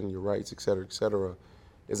publishing, your rights, et cetera, et cetera.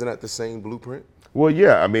 Isn't that the same blueprint? Well,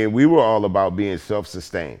 yeah. I mean, we were all about being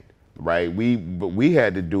self-sustained, right? But we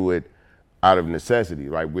had to do it out of necessity,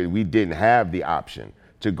 right? We didn't have the option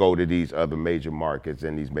to go to these other major markets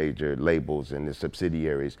and these major labels and the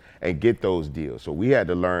subsidiaries and get those deals. So we had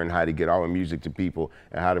to learn how to get our music to people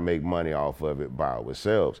and how to make money off of it by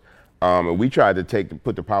ourselves. And we tried to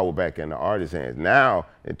put the power back in the artist's hands. Now,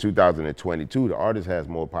 in 2022, the artist has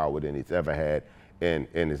more power than he's ever had in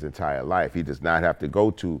his entire life. He does not have to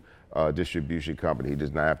go to a distribution company. He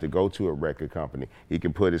does not have to go to a record company. He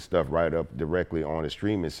can put his stuff right up directly on a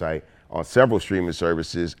streaming site, on several streaming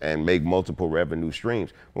services, and make multiple revenue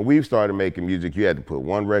streams. When we started making music, you had to put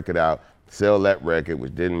one record out, sell that record,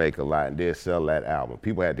 which didn't make a lot, and then sell that album.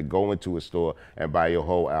 People had to go into a store and buy your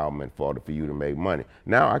whole album in order for you to make money.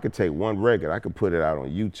 Now I could take one record, I could put it out on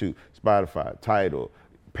YouTube, Spotify, Tidal,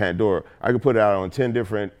 Pandora. I could put it out on 10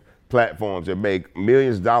 different platforms and make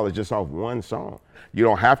millions of dollars just off one song. You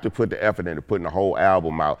don't have to put the effort into putting the whole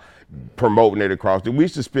album out, promoting it across. We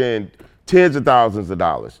used to spend tens of thousands of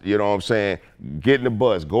dollars, you know what I'm saying? Getting the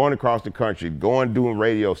bus, going across the country, going doing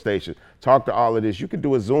radio stations, talk to all of this. You can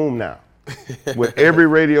do a Zoom now with every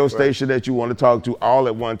radio station that you want to talk to all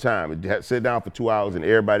at one time. And sit down for 2 hours and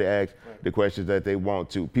everybody asks the questions that they want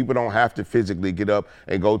to. People don't have to physically get up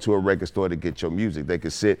and go to a record store to get your music. They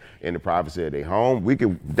can sit in the privacy of their home. We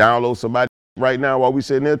can download somebody right now while we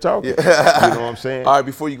sitting there talking. Yeah. You know what I'm saying? All right,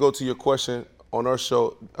 before you go to your question, on our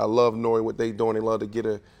show, I love knowing what they doing. They love to get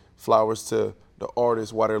flowers to the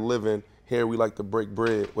artists while they're living. Here we like to break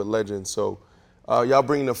bread with legends. So y'all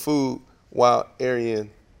bring the food while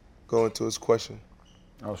Arian go into his question.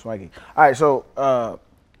 Oh, swanky. All right, so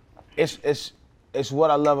it's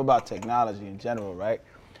what I love about technology in general, right?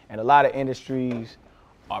 And a lot of industries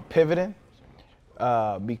are pivoting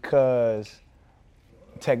because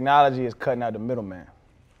technology is cutting out the middleman,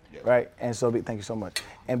 right? And so, thank you so much.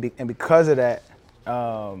 And because of that,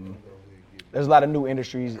 there's a lot of new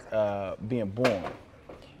industries being born.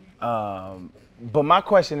 But my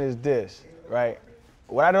question is this, right?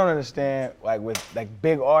 What I don't understand, like with like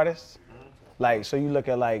big artists, like so you look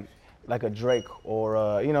at like a Drake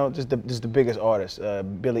or just the biggest artist,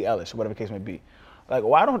 Billie Eilish, whatever the case may be. Like,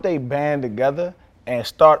 why don't they band together and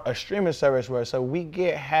start a streaming service where so we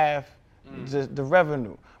get half the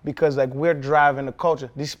revenue? Because like we're driving the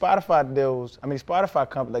culture. These Spotify deals, Spotify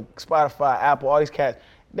companies like Spotify, Apple, all these cats,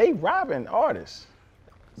 they robbing artists.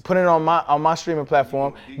 Putting it on my streaming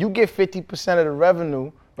platform, you get 50% of the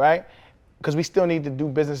revenue, right? Because we still need to do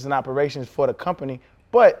business and operations for the company,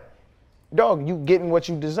 but dog, you getting what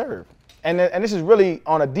you deserve. And this is really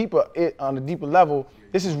on a deeper level.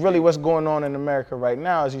 This is really what's going on in America right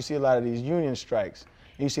now. As you see a lot of these union strikes,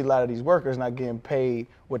 and you see a lot of these workers not getting paid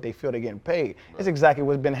what they feel they're getting paid. It's exactly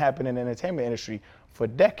what's been happening in the entertainment industry for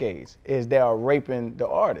decades. Is they are raping the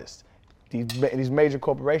artists. These major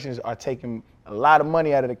corporations are taking a lot of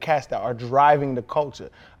money out of the cats that are driving the culture.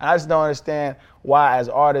 And I just don't understand why, as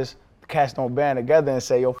artists, the cats don't band together and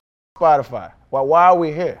say, "Yo, Spotify. Why are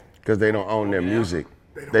we here?" Because they don't own their music.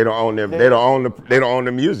 They don't own they don't own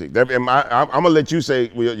the music. I'm gonna let you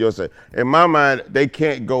say you'll say. In my mind, they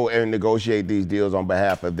can't go and negotiate these deals on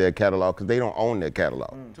behalf of their catalog because they don't own their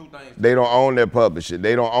catalog. They don't own their publisher.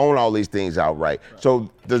 They don't own all these things outright.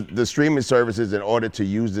 So the streaming services, in order to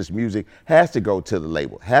use this music, has to go to the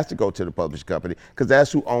label, has to go to the publishing company, because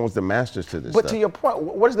that's who owns the masters to this But stuff. to your point,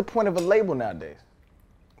 what is the point of a label nowadays?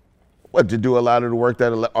 What, to do a lot of the work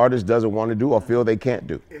that an artist doesn't want to do or feel they can't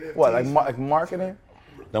do. What, like marketing?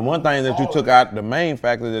 The one thing that you took out, the main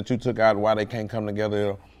factor that you took out why they can't come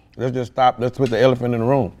together, let's put the elephant in the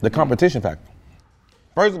room, the competition factor.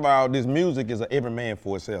 First of all, this music is every man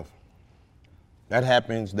for itself. That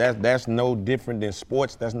happens, that's no different than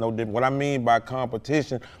sports, that's no different. What I mean by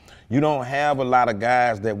competition, you don't have a lot of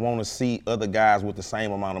guys that want to see other guys with the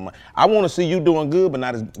same amount of money. I want to see you doing good, but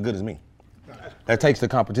not as good as me. That takes the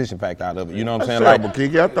competition factor out of it. You know what I'm saying? Like,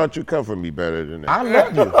 Kiki, I thought you come from me better than that. I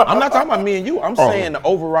love you. I'm not talking about me and you. I'm saying the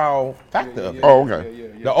overall factor of it. Oh,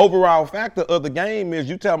 okay. The overall factor of the game is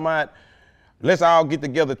you tell me, let's all get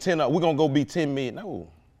together 10 up. We're going to go be 10 million. No,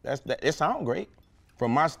 it sounds great.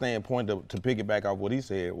 From my standpoint, to piggyback off what he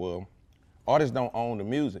said, well, artists don't own the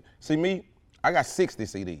music. See me, I got 60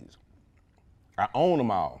 CDs. I own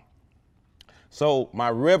them all. So my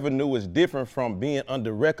revenue is different from being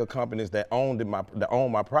under record companies that own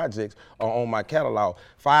my projects or own my catalog.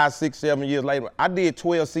 5, 6, 7 years later, I did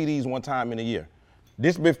 12 CDs one time in a year.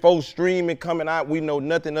 This before streaming coming out, we know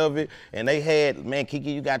nothing of it. And they had, man,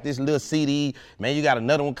 Kiki, you got this little CD. Man, you got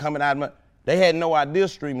another one coming out. They had no idea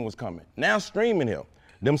streaming was coming. Now streaming here.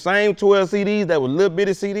 Them same 12 CDs that were little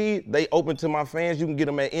bitty CDs, they open to my fans. You can get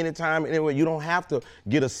them at any time, anywhere. You don't have to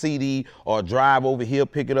get a CD or drive over here,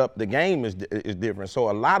 pick it up. The game is different.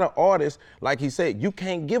 So a lot of artists, like he said, you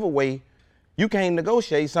can't give away, you can't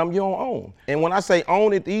negotiate something you don't own. And when I say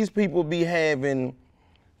own it, these people be having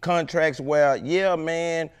contracts where, yeah,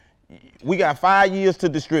 man, we got 5 years to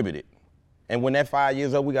distribute it. And when that 5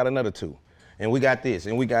 years up, we got another 2. and we got this,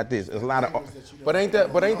 and we got this. There's a lot of. But ain't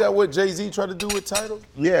that what Jay-Z tried to do with Tidal?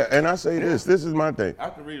 Yeah, and I say this is my thing.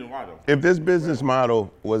 That's the reason why, though. If this business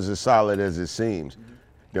model was as solid as it seems,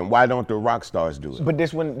 then why don't the rock stars do it? But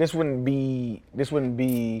this wouldn't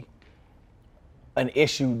be an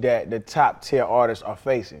issue that the top tier artists are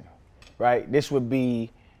facing, right? This would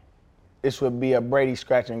be a Brady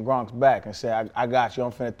scratching Gronk's back and say, I got you,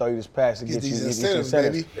 I'm finna throw you this pass to get these you incentives,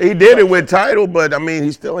 incentives. baby. He did it with Tidal, but I mean,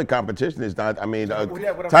 he's still in competition. It's not. I mean,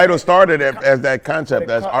 Tidal started as that concept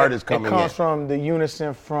as artists coming in. It comes from the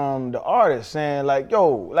unison from the artist saying like, yo,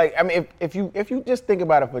 like I mean, if you just think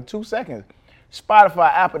about it for 2 seconds,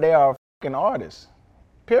 Spotify, Apple, they are fucking artists.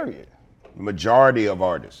 Period. Majority of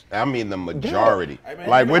artists. I mean, the majority. Yeah.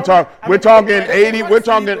 Like we're talking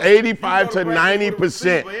 85 to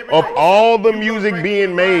 90% of all the music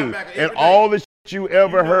being made and all the shit you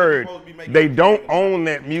ever heard. They don't own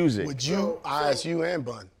that music. Would you, I ask you and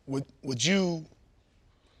Bun, would you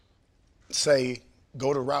say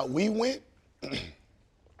go the route we went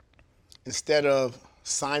instead of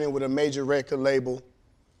signing with a major record label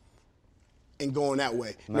and going that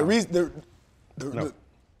way? No. The reason, No.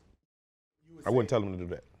 I wouldn't tell them to do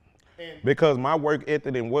that. Because my work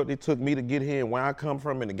ethic and what it took me to get here and where I come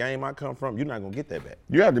from and the game I come from, you're not gonna get that back.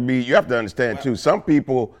 You have to understand too. Some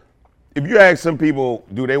people, if you ask some people,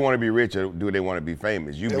 do they want to be rich or do they want to be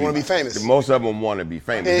famous? They want to be famous. Most of them want to be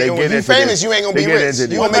famous. And They when get you into famous, you ain't gonna be rich. You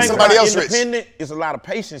gonna make somebody else rich. Independent, it's a lot of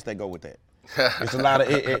patience that go with that. It's a lot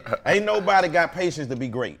of ain't nobody got patience to be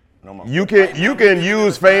great no more. You can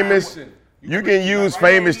use famous. You can use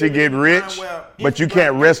famous to get rich, but you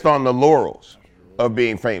can't rest on the laurels of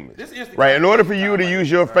being famous. Right? In order for you to use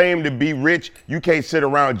your fame to be rich, you can't sit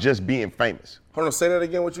around just being famous. Hold on, say that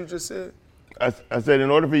again, what you just said? I said in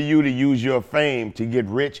order for you to use your fame to get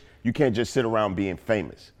rich, you can't just sit around being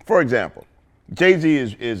famous. For example,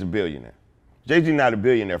 Jay-Z is a billionaire. Jay-Z not a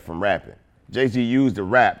billionaire from rapping. Jay-Z used the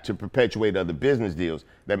rap to perpetuate other business deals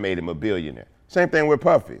that made him a billionaire. Same thing with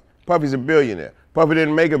Puffy. Puffy's a billionaire. Puffy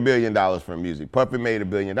didn't make $1 billion from music. Puffy made $1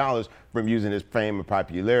 billion from using his fame and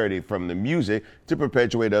popularity from the music to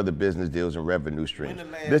perpetuate other business deals and revenue streams.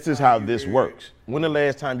 This is how this works. When the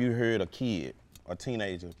last time you heard a kid, a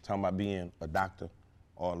teenager, talking about being a doctor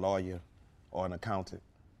or a lawyer or an accountant?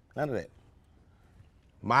 None of that.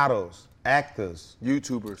 Models, actors,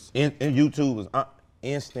 YouTubers. YouTubers,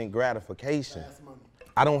 instant gratification.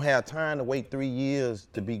 I don't have time to wait 3 years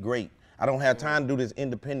to be great. I don't have time to do this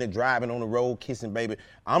independent driving on the road, kissing baby.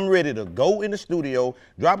 I'm ready to go in the studio,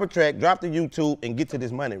 drop a track, drop the YouTube, and get to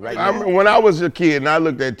this money right now. When I was a kid and I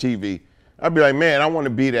looked at TV, I'd be like, man, I want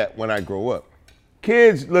to be that when I grow up.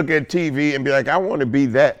 Kids look at TV and be like, I want to be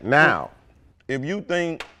that now. If you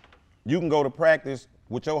think you can go to practice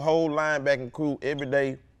with your whole linebacking crew every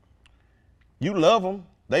day, you love them,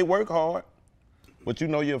 they work hard, but you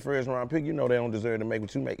know you're a first round pick, you know they don't deserve to make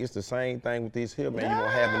what you make. It's the same thing with these here, man. You're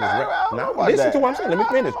gonna have in this rap. Now, listen to what I'm saying, let me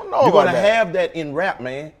finish. You're gonna have that in rap,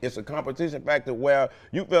 man. It's a competition factor where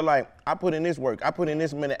you feel like, I put in this work, I put in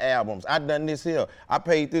this many albums, I done this here, I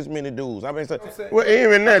paid this many dues. I mean, well,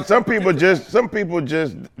 even that, some people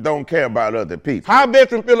just don't care about other people. How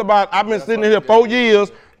veteran feel about, I've been sitting here 4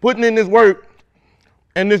 years, putting in this work,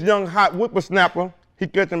 and this young hot whippersnapper, he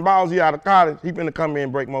catching balls, he out of college, he finna come in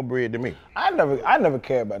and break more bread than me. I never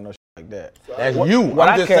cared about no shit like that. That's you. What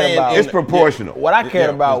I'm I just cared saying about, it's proportional. What I cared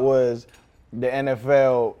about was the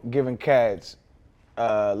NFL giving cats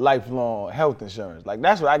lifelong health insurance. Like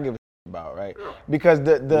that's what I give a about, right? Because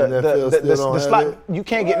the slot, you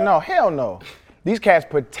can't get hell no. These cats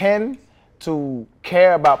pretend to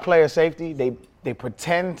care about player safety. They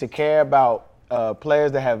pretend to care about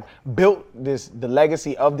players that have built the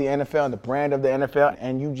legacy of the NFL and the brand of the NFL,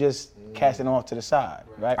 and you just cast it off to the side,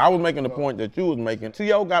 right? I was making the point that you was making.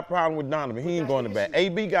 T.O. got problem with Donovan. He ain't going to bat.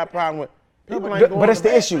 A.B. got problem with people ain't going But it's to the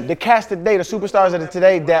bat. issue. The cats today, the superstars of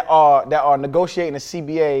today that are negotiating a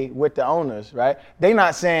CBA with the owners, right? They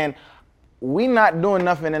not saying, we not doing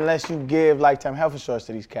nothing unless you give lifetime health insurance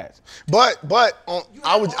to these cats. But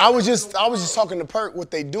I was just talking to Perk. What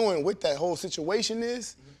they doing with that whole situation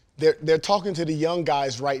is they're talking to the young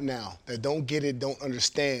guys right now that don't get it, don't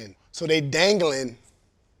understand. So they dangling.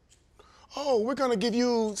 Oh, we're gonna give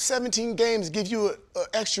you 17 games, give you an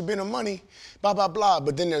extra bit of money, blah blah blah.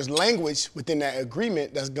 But then there's language within that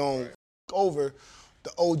agreement that's going over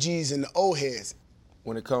the OGs and the old heads.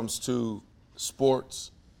 When it comes to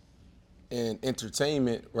sports and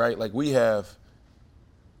entertainment, right? Like we have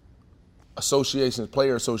associations,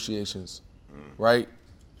 player associations, right?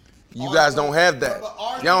 You guys don't have that.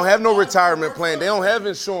 Y'all don't have no retirement plan. They don't have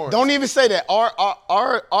insurance. Don't even say that.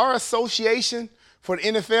 Our association for the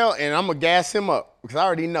NFL, and I'm gonna gas him up because I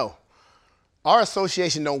already know. Our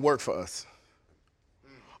association don't work for us.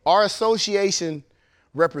 Our association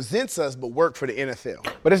represents us, but work for the NFL.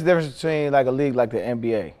 But it's the difference between like a league like the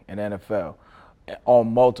NBA and the NFL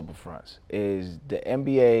on multiple fronts. Is the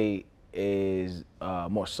NBA is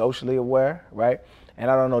more socially aware, right?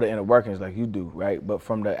 And I don't know the inner workings like you do, right? But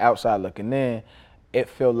from the outside looking in, it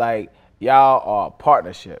feel like y'all are a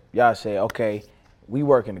partnership. Y'all say, okay, we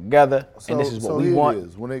working together, and this is what we want. It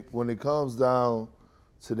is. When it comes down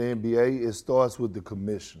to the NBA, it starts with the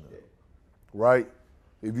commissioner, right?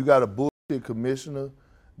 If you got a bullshit commissioner,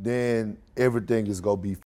 then everything is gonna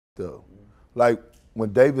be f***ed up. Like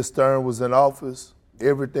when David Stern was in office,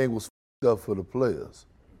 everything was f***ed up for the players.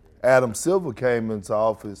 Adam Silver came into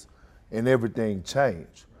office, and everything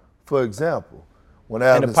changed. For example, when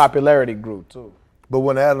And the popularity grew too. But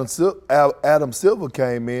when Adam Silver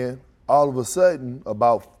came in, all of a sudden,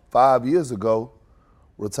 about 5 years ago,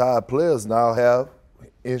 retired players now have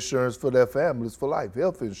insurance for their families for life,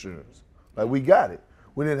 health insurance. Like, we got it.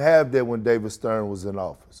 We didn't have that when David Stern was in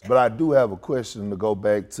office. But I do have a question to go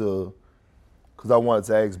back to, because I wanted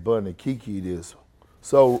to ask Bun and Kiki this.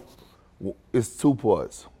 So it's two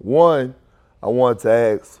parts. One, I wanted to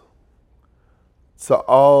ask, to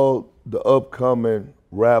all the upcoming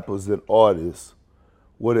rappers and artists,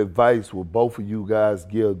 what advice would both of you guys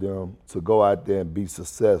give them to go out there and be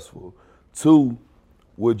successful? Two,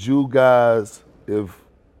 would you guys, if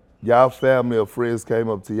y'all family or friends came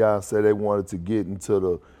up to y'all and said they wanted to get into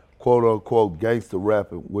the quote-unquote gangster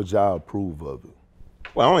rapping, would y'all approve of it?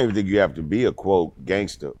 Well, I don't even think you have to be a, quote,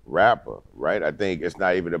 gangster rapper, right? I think it's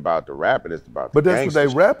not even about the rapping, it's about the But that's gangster what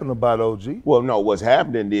they rapping about, OG. Well, no, what's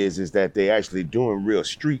happening is that they actually doing real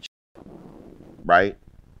street shit, right?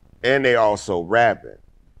 And they also rapping.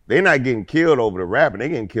 They're not getting killed over the rapping, they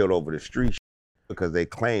getting killed over the street shit because they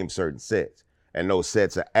claim certain sets. And those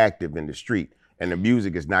sets are active in the street. And the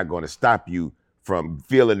music is not going to stop you from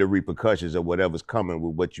feeling the repercussions of whatever's coming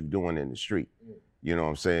with what you're doing in the street. You know what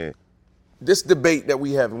I'm saying? This debate that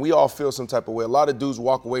we have, and we all feel some type of way. A lot of dudes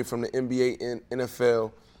walk away from the NBA and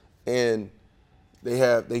NFL, and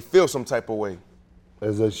they feel some type of way.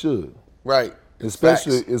 As they should. Right.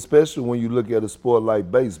 Especially when you look at a sport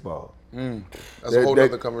like baseball. That's a whole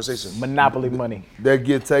other conversation. Monopoly money. That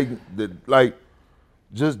get taken,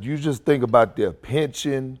 you just think about their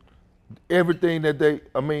pension, everything that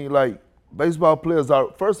baseball players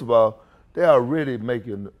are, first of all, they are already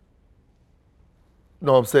making,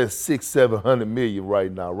 $600-700 million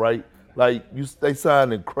right now, right? Like, they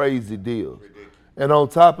signing crazy deals. And on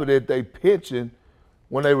top of that, they pension,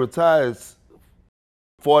 when they retire, it's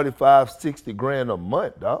 $45-60 grand a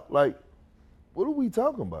month, dog. Like, what are we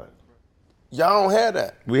talking about? Y'all don't have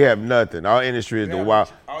that. We have nothing. Our industry is the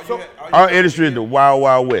wild. Our industry is the wild,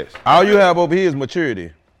 wild west. All you have over here is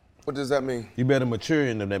maturity. What does that mean? You better mature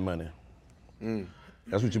into that money.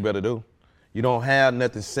 That's what you better do. You don't have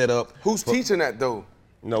nothing set up. Who's teaching that though?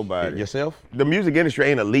 Nobody. Yourself? The music industry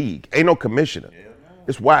ain't a league. Ain't no commissioner.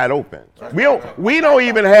 It's wide open. We don't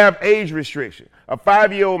even have age restriction. A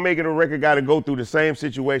 5-year-old making a record got to go through the same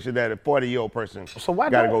situation that a 40-year-old person So why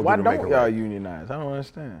got to go don't, why through to make a don't y'all record. unionize? I don't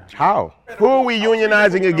understand. How? Who are we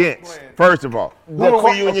unionizing against? First of all, who The are we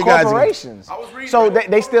unionizing against? corporations. So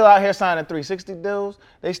they still out here signing 360 deals.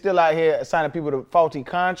 They still out here signing people to faulty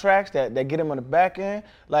contracts that get them on the back end.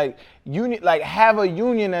 Like have a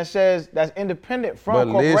union that says that's independent from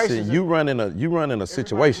But corporations. listen, you running a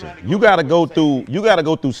situation. You gotta go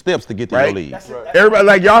through steps to get to your league. Everybody,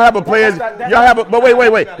 like y'all have a players, but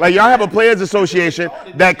wait. Like y'all have a players association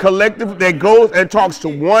that goes and talks to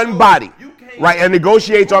one body, right, and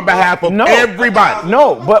negotiates on behalf of everybody.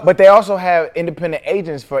 No, but they also have independent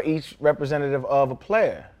agents for each representative of a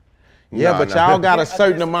player. Yeah, but y'all got a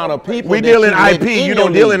certain amount of people. We deal in IP. You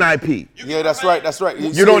don't deal in IP. Yeah, that's right.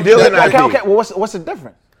 You don't deal in IP. Okay. Well, what's the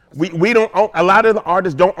difference? We don't own, a lot of the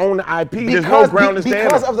artists don't own the IP. There's no ground to stand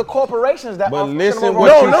because on. of the corporations that But are listen fucking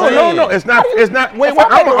what over- you saying. No. It's not. Wait. If I I'm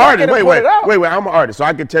make an a artist. record and Wait. put it out- I'm an artist, so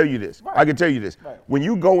I can tell you this. When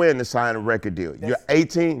you go in to sign a record deal, you're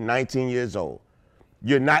 18, 19 years old.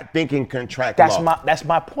 You're not thinking contract law. That's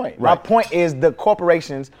my point. Right. My point is the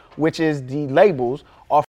corporations, which is the labels,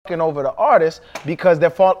 are fucking over the artists because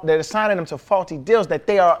they're assigning them to faulty deals that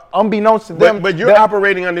they are unbeknownst to them. But you're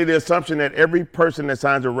operating under the assumption that every person that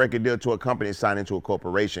signs a record deal to a company is signing to a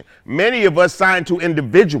corporation. Many of us sign to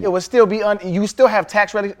individuals. It would still be you still have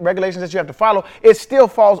tax regulations that you have to follow. It still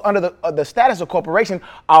falls under the status of corporation,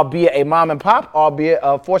 albeit a mom and pop, albeit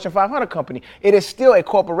a Fortune 500 company. It is still a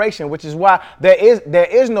corporation, which is why there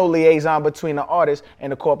is no liaison between the artist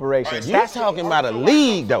and the corporation. You talking about a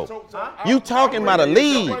league though? You talking about a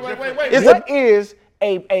league? What is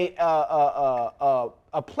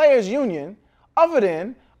a players union other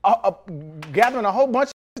than gathering a whole bunch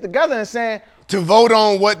of together and saying to vote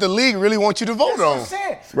on what the league really wants you to vote on.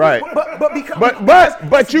 Right.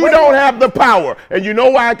 But you don't have the power, and you know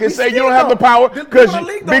why I can say you don't have the power because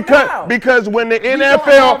when the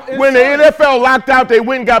NFL locked out, they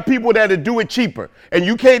went and got people that'll do it cheaper, and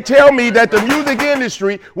you can't tell me that the music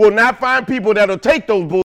industry will not find people that'll take those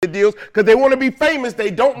bullshit deals because they want to be famous. They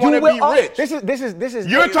don't want to be rich. This is.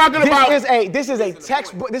 You're talking about. This is a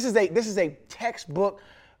textbook. This is a textbook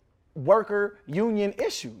worker union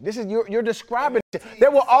issue. This is you're describing. There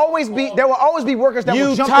will always be workers that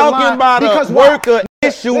will jump the line. You talking about a worker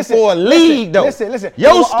issue for a league though. Listen.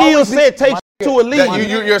 Your skill set takes you to a league.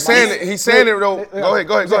 You're saying it. He's saying it though. Go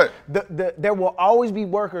ahead. There will always be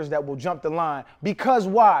workers that will jump the line because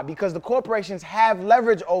why? Because the corporations have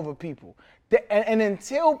leverage over people. And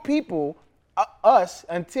until people,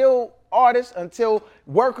 until artists, until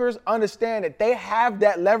workers understand that they have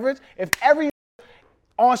that leverage, if every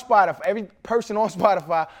person on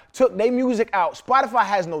Spotify took their music out, Spotify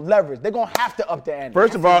has no leverage. They're going to have to up the ante.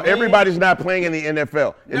 First of all, everybody's not playing in the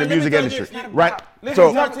NFL, in the music industry, right?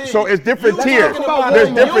 So it's different tiers. There's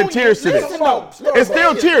different tiers to this. It's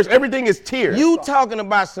still tiers. Everything is tiers. You talking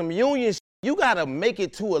about some union. You gotta make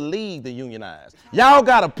it to a league to unionize. Y'all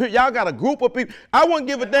got a group of people. I wouldn't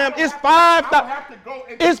give a damn. It's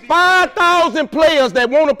 5,000 players that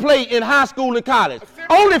want to play in high school and college.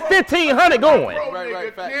 Only 1,500 going.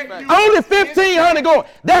 Only 1,500 going.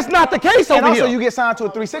 That's not the case over here. And also, you get signed to a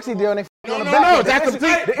 360 deal and they No, that's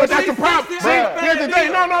the problem. See, here's the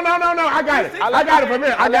thing. No. I got it. I got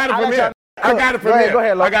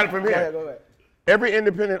it from here. Every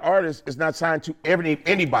independent artist is not signed to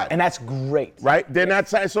anybody. And that's great. Right? They're not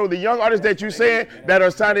signed. So the young artists that you're saying that are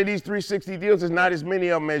signing these 360 deals is not as many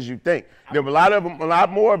of them as you think. There are a lot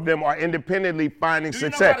more of them are independently finding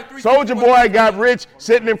success. Soulja Boy got rich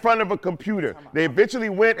sitting in front of a computer. They eventually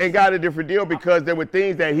went and got a different deal because there were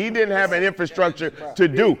things that he didn't have an infrastructure to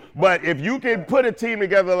do. But if you can put a team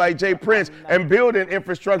together like Jay Prince and build an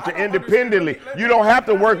infrastructure independently, you don't have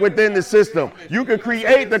to work within the system. You can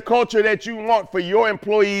create the culture that you want for your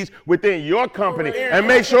employees within your company and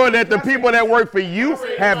make sure that the people that work for you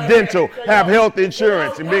have dental, have health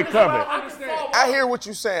insurance, and be covered. I hear what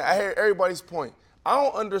you're saying. I hear everybody's point. I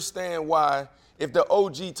don't understand why, if the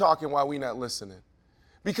OG talking, why we not listening.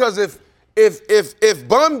 Because if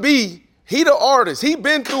Bun B, he the artist, he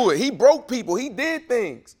been through it, he broke people, he did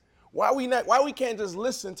things. Why we can't just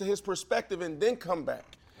listen to his perspective and then come back?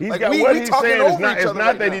 He's got what he's saying is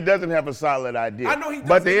not that he doesn't have a solid idea. I know he doesn't.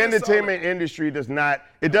 But the entertainment industry doesn't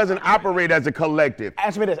operate as a collective.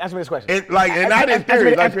 Answer me this question. Answer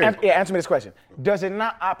me this question. Does it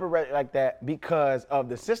not operate like that because of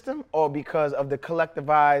the system or because of the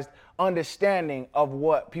collectivized understanding of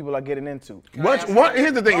what people are getting into?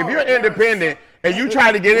 Here's the thing. If you're independent and you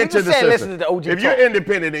try to get into the system, if you're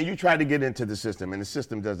independent and you try to get into the system and the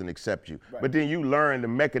system doesn't accept you, but then you learn the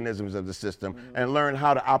mechanisms of the system and learn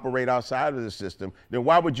how to operate outside of the system, then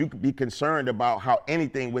why would you be concerned about how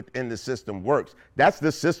anything within the system works? That's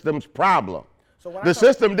the system's problem. The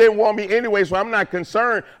system didn't want me anyway, so I'm not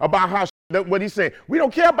concerned about how what he's saying. We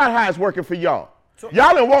don't care about how it's working for y'all.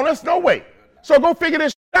 Y'all don't want us no way. So go figure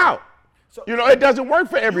this out. It doesn't work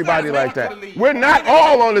for everybody like that. We're not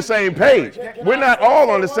all on the same page.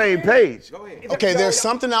 Okay, there's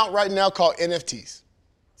something out right now called NFTs.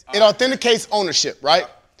 It authenticates ownership, right?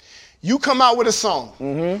 You come out with a song.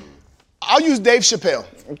 Mm-hmm. I'll use Dave Chappelle.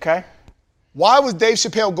 Okay. Why was Dave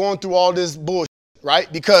Chappelle going through all this bullshit, right?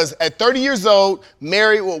 Because at 30 years old,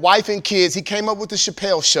 married with wife and kids, he came up with the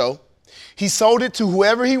Chappelle Show. He sold it to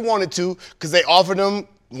whoever he wanted to because they offered him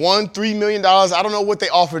 $3 million. I don't know what they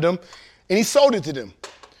offered him. And he sold it to them.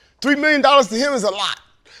 $3 million to him is a lot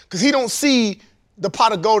because he don't see the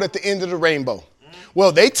pot of gold at the end of the rainbow.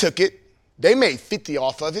 Well, they took it. They made 50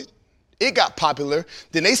 off of it. It got popular.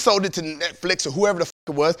 Then they sold it to Netflix or whoever the fuck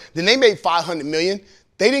it was. Then they made $500 million.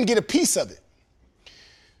 They didn't get a piece of it.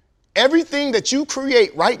 Everything that you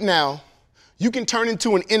create right now, you can turn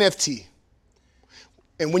into an NFT.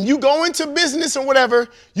 And when you go into business or whatever,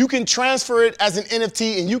 you can transfer it as an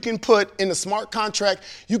NFT and you can put in a smart contract,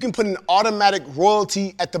 you can put an automatic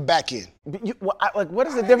royalty at the back end. What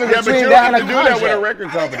is the difference between but you that don't and have to do that with a record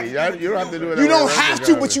company. You don't have to do it. You don't have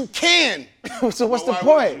to, but you can. So what's the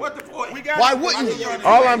point? Why wouldn't you?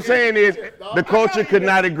 All I'm saying is the culture could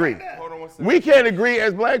not agree. We can't agree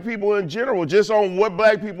as black people in general just on what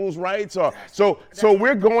black people's rights are. So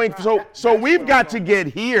we've got to get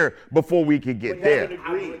here before we can get there.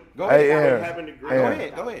 Go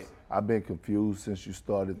ahead. I've been confused since you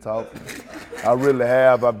started talking. I really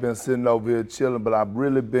have. I've been sitting over here chilling, but I've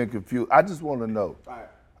really been confused. I just want to know.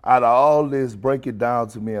 Out of all this, break it down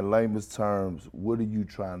to me in layman's terms. What are you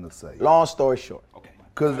trying to say? Long story short. Okay.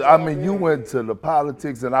 Because, I mean, you went to the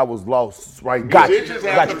politics and I was lost right Got there. you.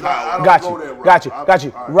 Got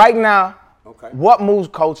you. Right now, what moves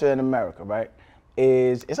culture in America, right,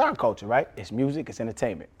 it's our culture, right? It's music, it's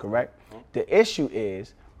entertainment, correct? The issue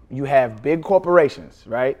is you have big corporations,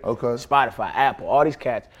 right? Okay. Spotify, Apple, all these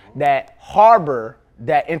cats that harbor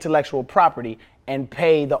that intellectual property and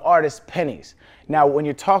pay the artists pennies. Now, when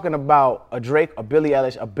you're talking about a Drake, a Billie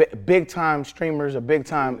Eilish, a big-time streamers, a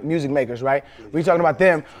big-time music makers, right? When you're talking about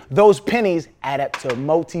them, those pennies add up to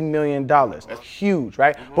multi-million dollars. That's huge,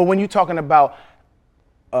 right? But when you're talking about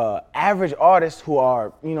average artists who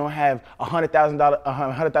are, have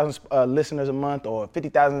 100,000 listeners a month or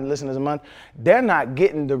 50,000 listeners a month, they're not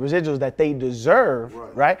getting the residuals that they deserve,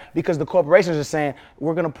 right? Because the corporations are saying,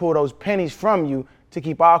 we're gonna pull those pennies from you to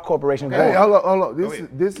keep our corporation going. Hey, hold on.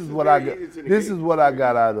 This is what I got. This is what I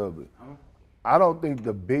got out of it. I don't think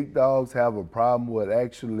the big dogs have a problem with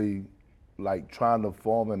actually, like, trying to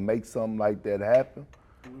form and make something like that happen.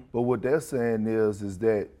 But what they're saying is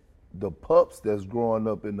that the pups that's growing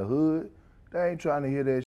up in the hood, they ain't trying to hear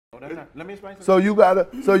that. Let me explain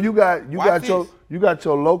something. So you got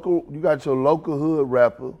your local hood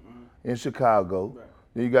rapper in Chicago.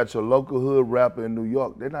 Then you got your local hood rapper in New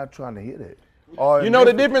York. They're not trying to hear that. You know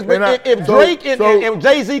the difference? If Drake and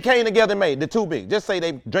Jay-Z came together and made the two big, just say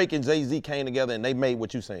Drake and Jay-Z came together and they made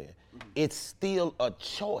what you're saying. It's still a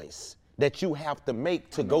choice that you have to make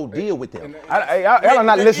to go deal with them. Y'all are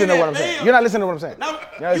not listening to what I'm saying. You're not listening to what I'm saying.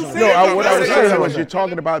 What I was saying was you're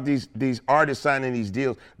talking about these artists signing these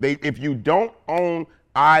deals. If you don't own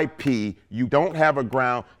IP, you don't have a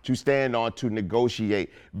ground to stand on to negotiate.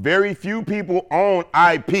 Very few people own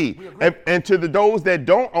IP. And to those that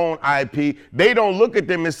don't own IP, they don't look at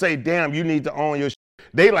them and say, damn, you need to own your shit.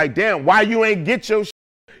 They like, damn, why you ain't get your shit?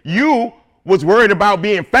 You was worried about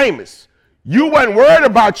being famous. You wasn't worried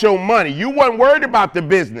about your money. You wasn't worried about the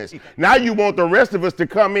business. Now you want the rest of us to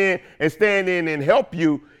come in and stand in and help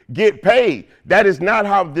you get paid. That is not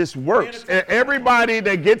how this works. And everybody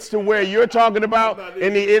that gets to where you're talking about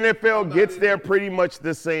in the NFL gets there pretty much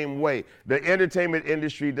the same way. The entertainment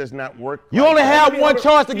industry does not work. You only have one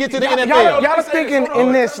chance to get to the NFL. Y'all are thinking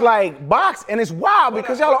in this like box, and it's wild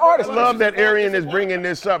because y'all are artists. I love that Arian is bringing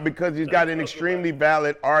this up because he's got an extremely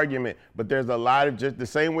valid argument. But there's a lot of just the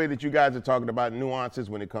same way that you guys are talking about nuances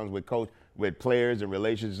when it comes with coach, with players and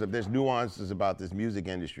relationships. There's nuances about this music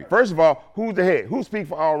industry. First of all, who's the head? Who speaks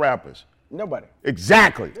for all rappers? Nobody.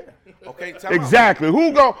 Exactly. Okay, exactly.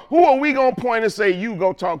 Who are we gonna point and say you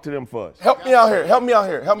go talk to them first? Help me out here.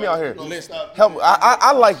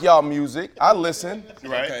 I like y'all music. I listen.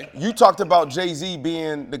 Right. Okay. You talked about Jay-Z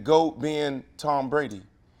being the GOAT, being Tom Brady.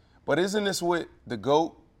 But isn't this what the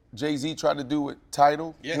GOAT, Jay-Z, tried to do with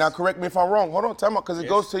Tidal? Yes. Now, correct me if I'm wrong. Hold on, time out, because it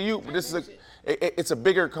goes to you. But this is it's a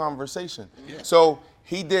bigger conversation. Yeah. So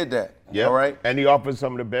he did that. Yeah. All right. And he offered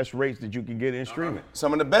some of the best rates that you can get in streaming.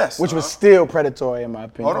 Some of the best. Which was still predatory in my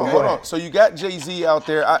opinion. Hold on. So you got Jay-Z out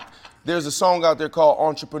there. There's a song out there called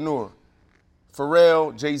Entrepreneur.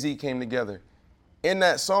 Pharrell, Jay-Z came together. In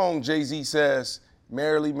that song, Jay-Z says,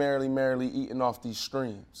 merrily, merrily, merrily eating off these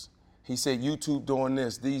streams. He said, YouTube doing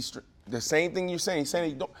this, the same thing you're saying. He's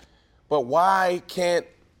saying, but why can't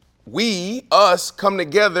us come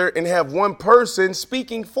together and have one person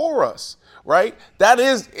speaking for us, right?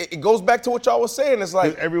 It goes back to what y'all was saying. It's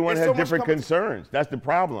like everyone has different concerns. That's the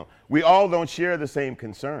problem. We all don't share the same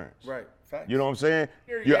concerns. Right. Facts. You know what I'm saying?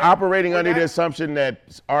 You're operating under the assumption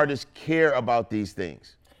that artists care about these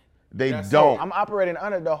things. They don't. I'm operating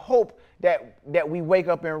under the hope that we wake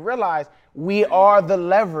up and realize we are the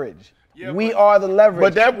leverage. Yeah, we are the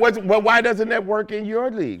leverage. But why doesn't that work in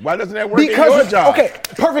your league? Why doesn't that work in your job? Okay,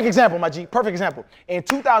 perfect example, my G. Perfect example. In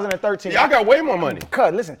 2013, y'all got way more money.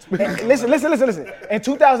 Listen. In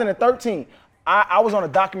 2013, I was on a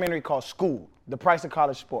documentary called School: The Price of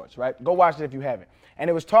College Sports. Right? Go watch it if you haven't. And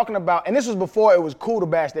it was talking about, and this was before it was cool to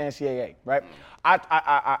bash the NCAA. Right?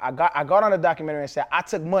 I got on a documentary and said I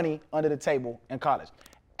took money under the table in college.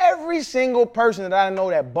 Every single person that I know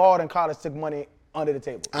that balled in college took money under the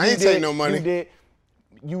table. I ain't take no money. You did.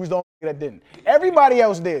 You was the only that didn't. Everybody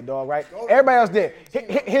else did, dog, right? Everybody else did.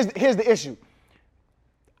 Here's the issue.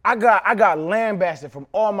 I got lambasted from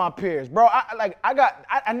all my peers. Bro,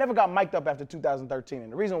 I never got mic'd up after 2013.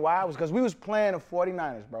 And the reason why was because we was playing the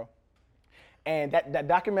 49ers, bro. And that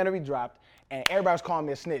documentary dropped, and everybody was calling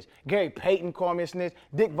me a snitch. Gary Payton called me a snitch.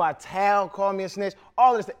 Dick Vitale called me a snitch.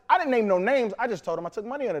 All of this. I didn't name no names. I just told him I took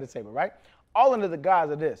money under the table, right? all under the guise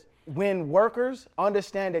of this. When workers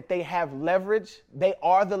understand that they have leverage, they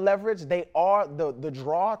are the leverage, they are the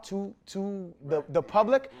draw to the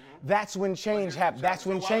public, that's when change happens. That's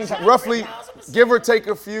when change happens. Roughly, give or take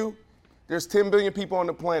a few, there's 10 billion people on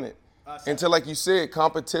the planet. Until, like you said,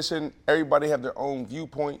 competition, everybody have their own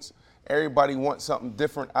viewpoints. Everybody wants something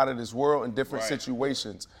different out of this world in different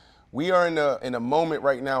situations. We are in a moment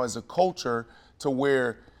right now as a culture to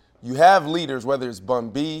where you have leaders, whether it's Bun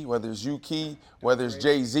B, whether it's Yuki, whether it's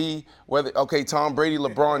Jay-Z, Tom Brady,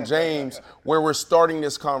 LeBron James, where we're starting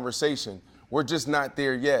this conversation. We're just not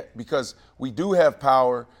there yet because we do have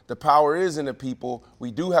power. The power is in the people.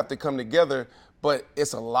 We do have to come together, but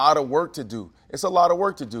it's a lot of work to do. It's a lot of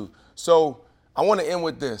work to do. So I want to end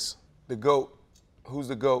with this. The GOAT. Who's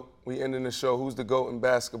the GOAT? We ending the show. Who's the GOAT in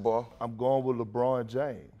basketball? I'm going with LeBron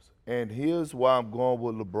James. And here's why I'm going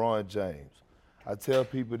with LeBron James. I tell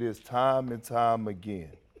people this time and time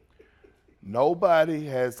again. Nobody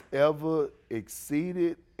has ever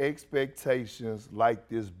exceeded expectations like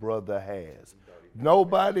this brother has.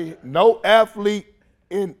 Nobody, no athlete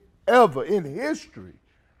ever in history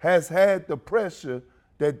has had the pressure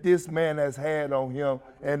that this man has had on him,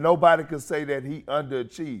 and nobody can say that he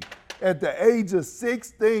underachieved. At the age of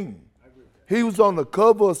 16, he was on the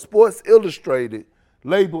cover of Sports Illustrated,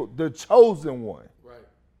 labeled The Chosen One. Right.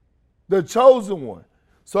 The Chosen One.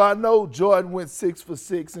 So I know Jordan went 6 for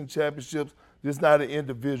 6 in championships. This is not an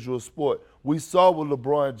individual sport. We saw with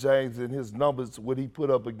LeBron James and his numbers, what he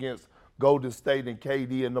put up against Golden State and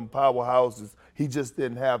KD and them powerhouses, he just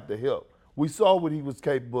didn't have the help. We saw what he was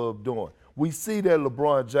capable of doing. We see that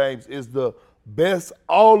LeBron James is the best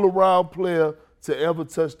all-around player to ever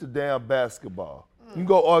touch the damn basketball. You can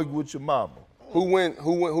go argue with your mama. Who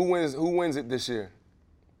wins it this year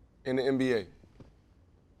in the NBA?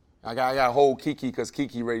 I got to hold Kiki because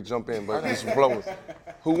Kiki ready to jump in, but this is blowing.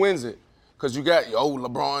 Who wins it? Because you got,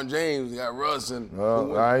 LeBron James, you got Russ. And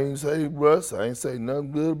I ain't say Russ. I ain't say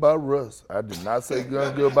nothing good about Russ. I did not say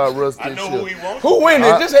nothing good about Russ this year. I know who he wants. Who win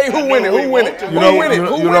it? Just say who win it. Who win it? Who win it?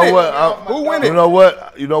 Who win it? You know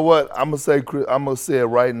what? You know what? I'm gonna say it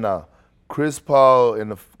right now. Chris Paul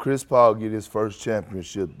get his first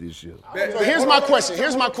championship this year. So here's my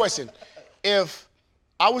question. If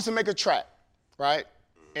I was to make a track, right,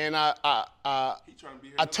 and I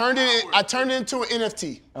turned it into an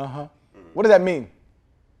NFT. What does that mean?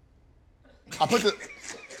 I put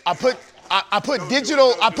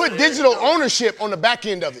digital ownership on the back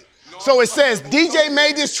end of it. So it says DJ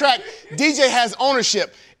made this track, DJ has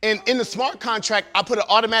ownership. And in the smart contract, I put an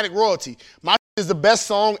automatic royalty. My is the best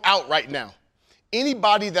song out right now.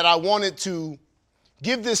 Anybody that I wanted to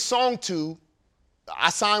give this song to, I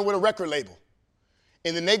signed with a record label.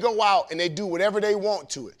 And then they go out and they do whatever they want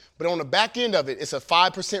to it. But on the back end of it, it's a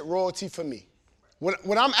 5% royalty for me.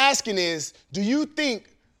 What I'm asking is, do you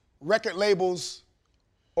think record labels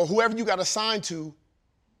or whoever you got assigned to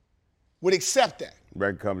would accept that?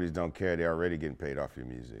 Record companies don't care. They're already getting paid off your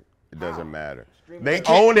music. It doesn't matter. They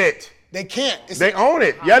own it. They can't. They own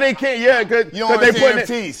it. Yeah, they can't. Yeah, because they put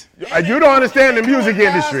NFTs. You don't understand the music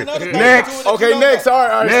industry. Next. Okay, next. All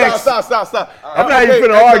right. Next. Stop. I'm not even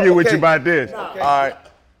going to argue with you about this. All right,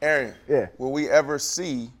 Aaron. Yeah. Will we ever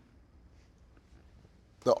see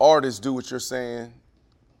the artists do what you're saying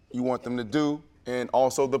you want them to do, and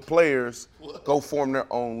also the players go form their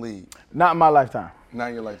own league? Not in my lifetime. Not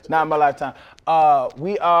in your lifetime. Not in my lifetime.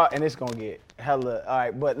 We are, and it's gonna get hella. All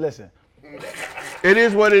right, but listen. It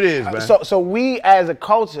is what it is, man. So we as a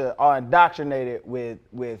culture are indoctrinated with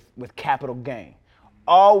capital gain.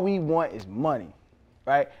 All we want is money,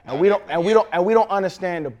 right? And we don't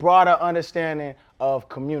understand the broader understanding of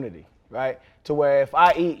community, right? To where if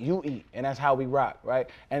I eat, you eat, and that's how we rock, right?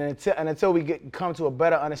 And until we come to a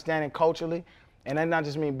better understanding culturally, and that not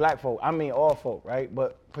just mean black folk, I mean all folk, right?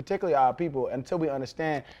 But particularly our people, until we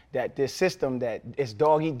understand that this system that is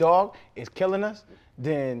dog eat dog is killing us,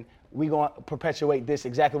 then we gonna perpetuate this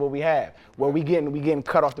exactly what we have. Where we getting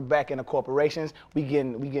cut off the back end of corporations, we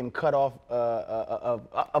getting cut off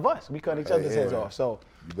of us. We cut each other's heads off. So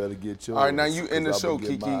you better get yours. All right, now you in the show,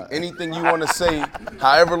 Kiki. Anything you want to say,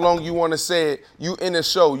 however long you want to say it, you in the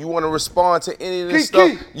show. You want to respond to any of this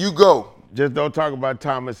stuff, you go. Just don't talk about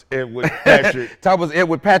Thomas Edward Patrick. Thomas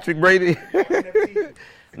Edward Patrick Brady.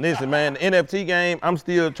 Listen, man, the NFT game, I'm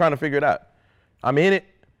still trying to figure it out. I'm in it.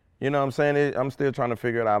 You know what I'm saying? I'm still trying to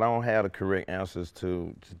figure it out. I don't have the correct answers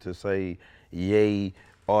to say yay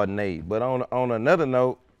or nay. But on another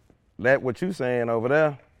note, that what you saying over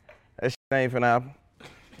there, that shit ain't finna happen.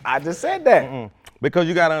 I just said that. Because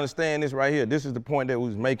you got to understand this right here. This is the point that we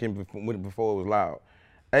was making before it was loud.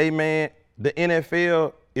 Hey, man, the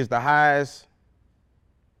NFL is the highest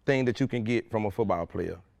thing that you can get from a football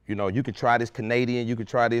player. You know, you can try this Canadian, you can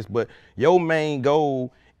try this, but your main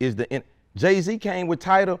goal is Jay-Z came with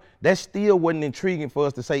title. That still wasn't intriguing for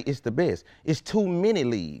us to say it's the best. It's too many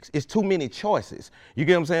leagues. It's too many choices. You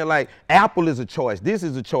get what I'm saying? Like, Apple is a choice. This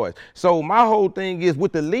is a choice. So my whole thing is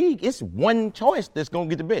with the league, it's one choice that's going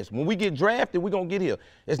to get the best. When we get drafted, we're going to get here.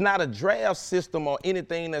 It's not a draft system or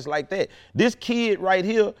anything that's like that. This kid right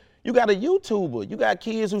here, you got a YouTuber. You got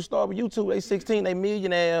kids who start with YouTube. They 16, they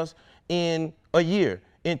millionaires in a year,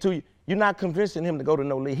 in 2 years. You're not convincing him to go to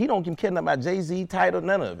no league. He don't care nothing about Jay-Z title,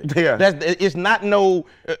 none of it. Yeah. It's not no,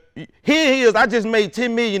 here he is, I just made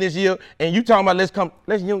 $10 million this year, and you talking about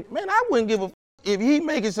man, I wouldn't give a if he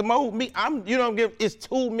making some more, it's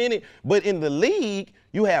too many. But in the league,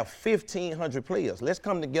 you have 1,500 players. Let's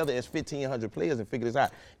come together as 1,500 players and figure this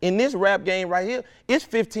out. In this rap game right here, it's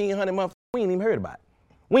 1,500 motherfuckers we ain't even heard about it.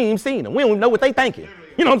 We ain't even seen them. We don't even know what they thinking.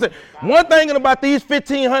 You know what I'm saying? One thing about these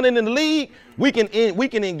 1,500 in the league, we can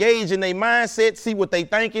engage in their mindset, see what they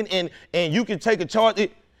thinking, and you can take a charge.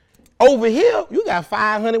 Over here, you got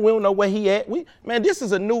 500. We don't know where he at. Man, this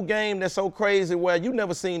is a new game that's so crazy where you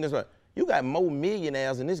never seen this. You got more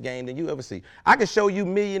millionaires in this game than you ever see. I can show you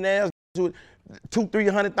millionaires with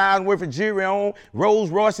 200,000-300,000 worth of jewelry on, Rolls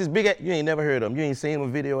Royces, big. You ain't never heard of them. You ain't seen them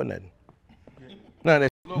on video or nothing. None of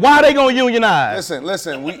that. Why are they gonna unionize?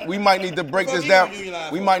 Listen. We might need to break this down.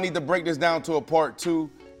 We might need to break this down to a part 2,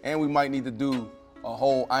 and we might need to do a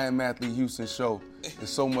whole I Am Athlete Houston show. There's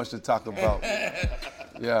so much to talk about.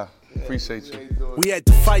 Yeah. Appreciate you. We had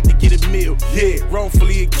to fight to get a meal. Yeah,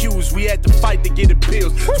 wrongfully accused. We had to fight to get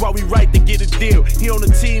appeals. That's why we right to get a deal. He on the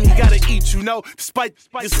team, he gotta eat, you know, despite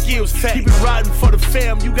the skills. Keep it riding for the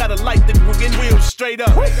fam. You gotta light the wheels straight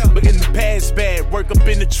up. But in the past bad, work up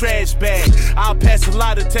in the trash bag. I'll pass a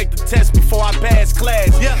lot to take the test before I pass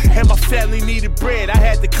class. Yeah, and my family needed bread. I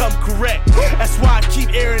had to come correct. That's why I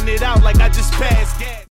keep airing it out like I just passed gas.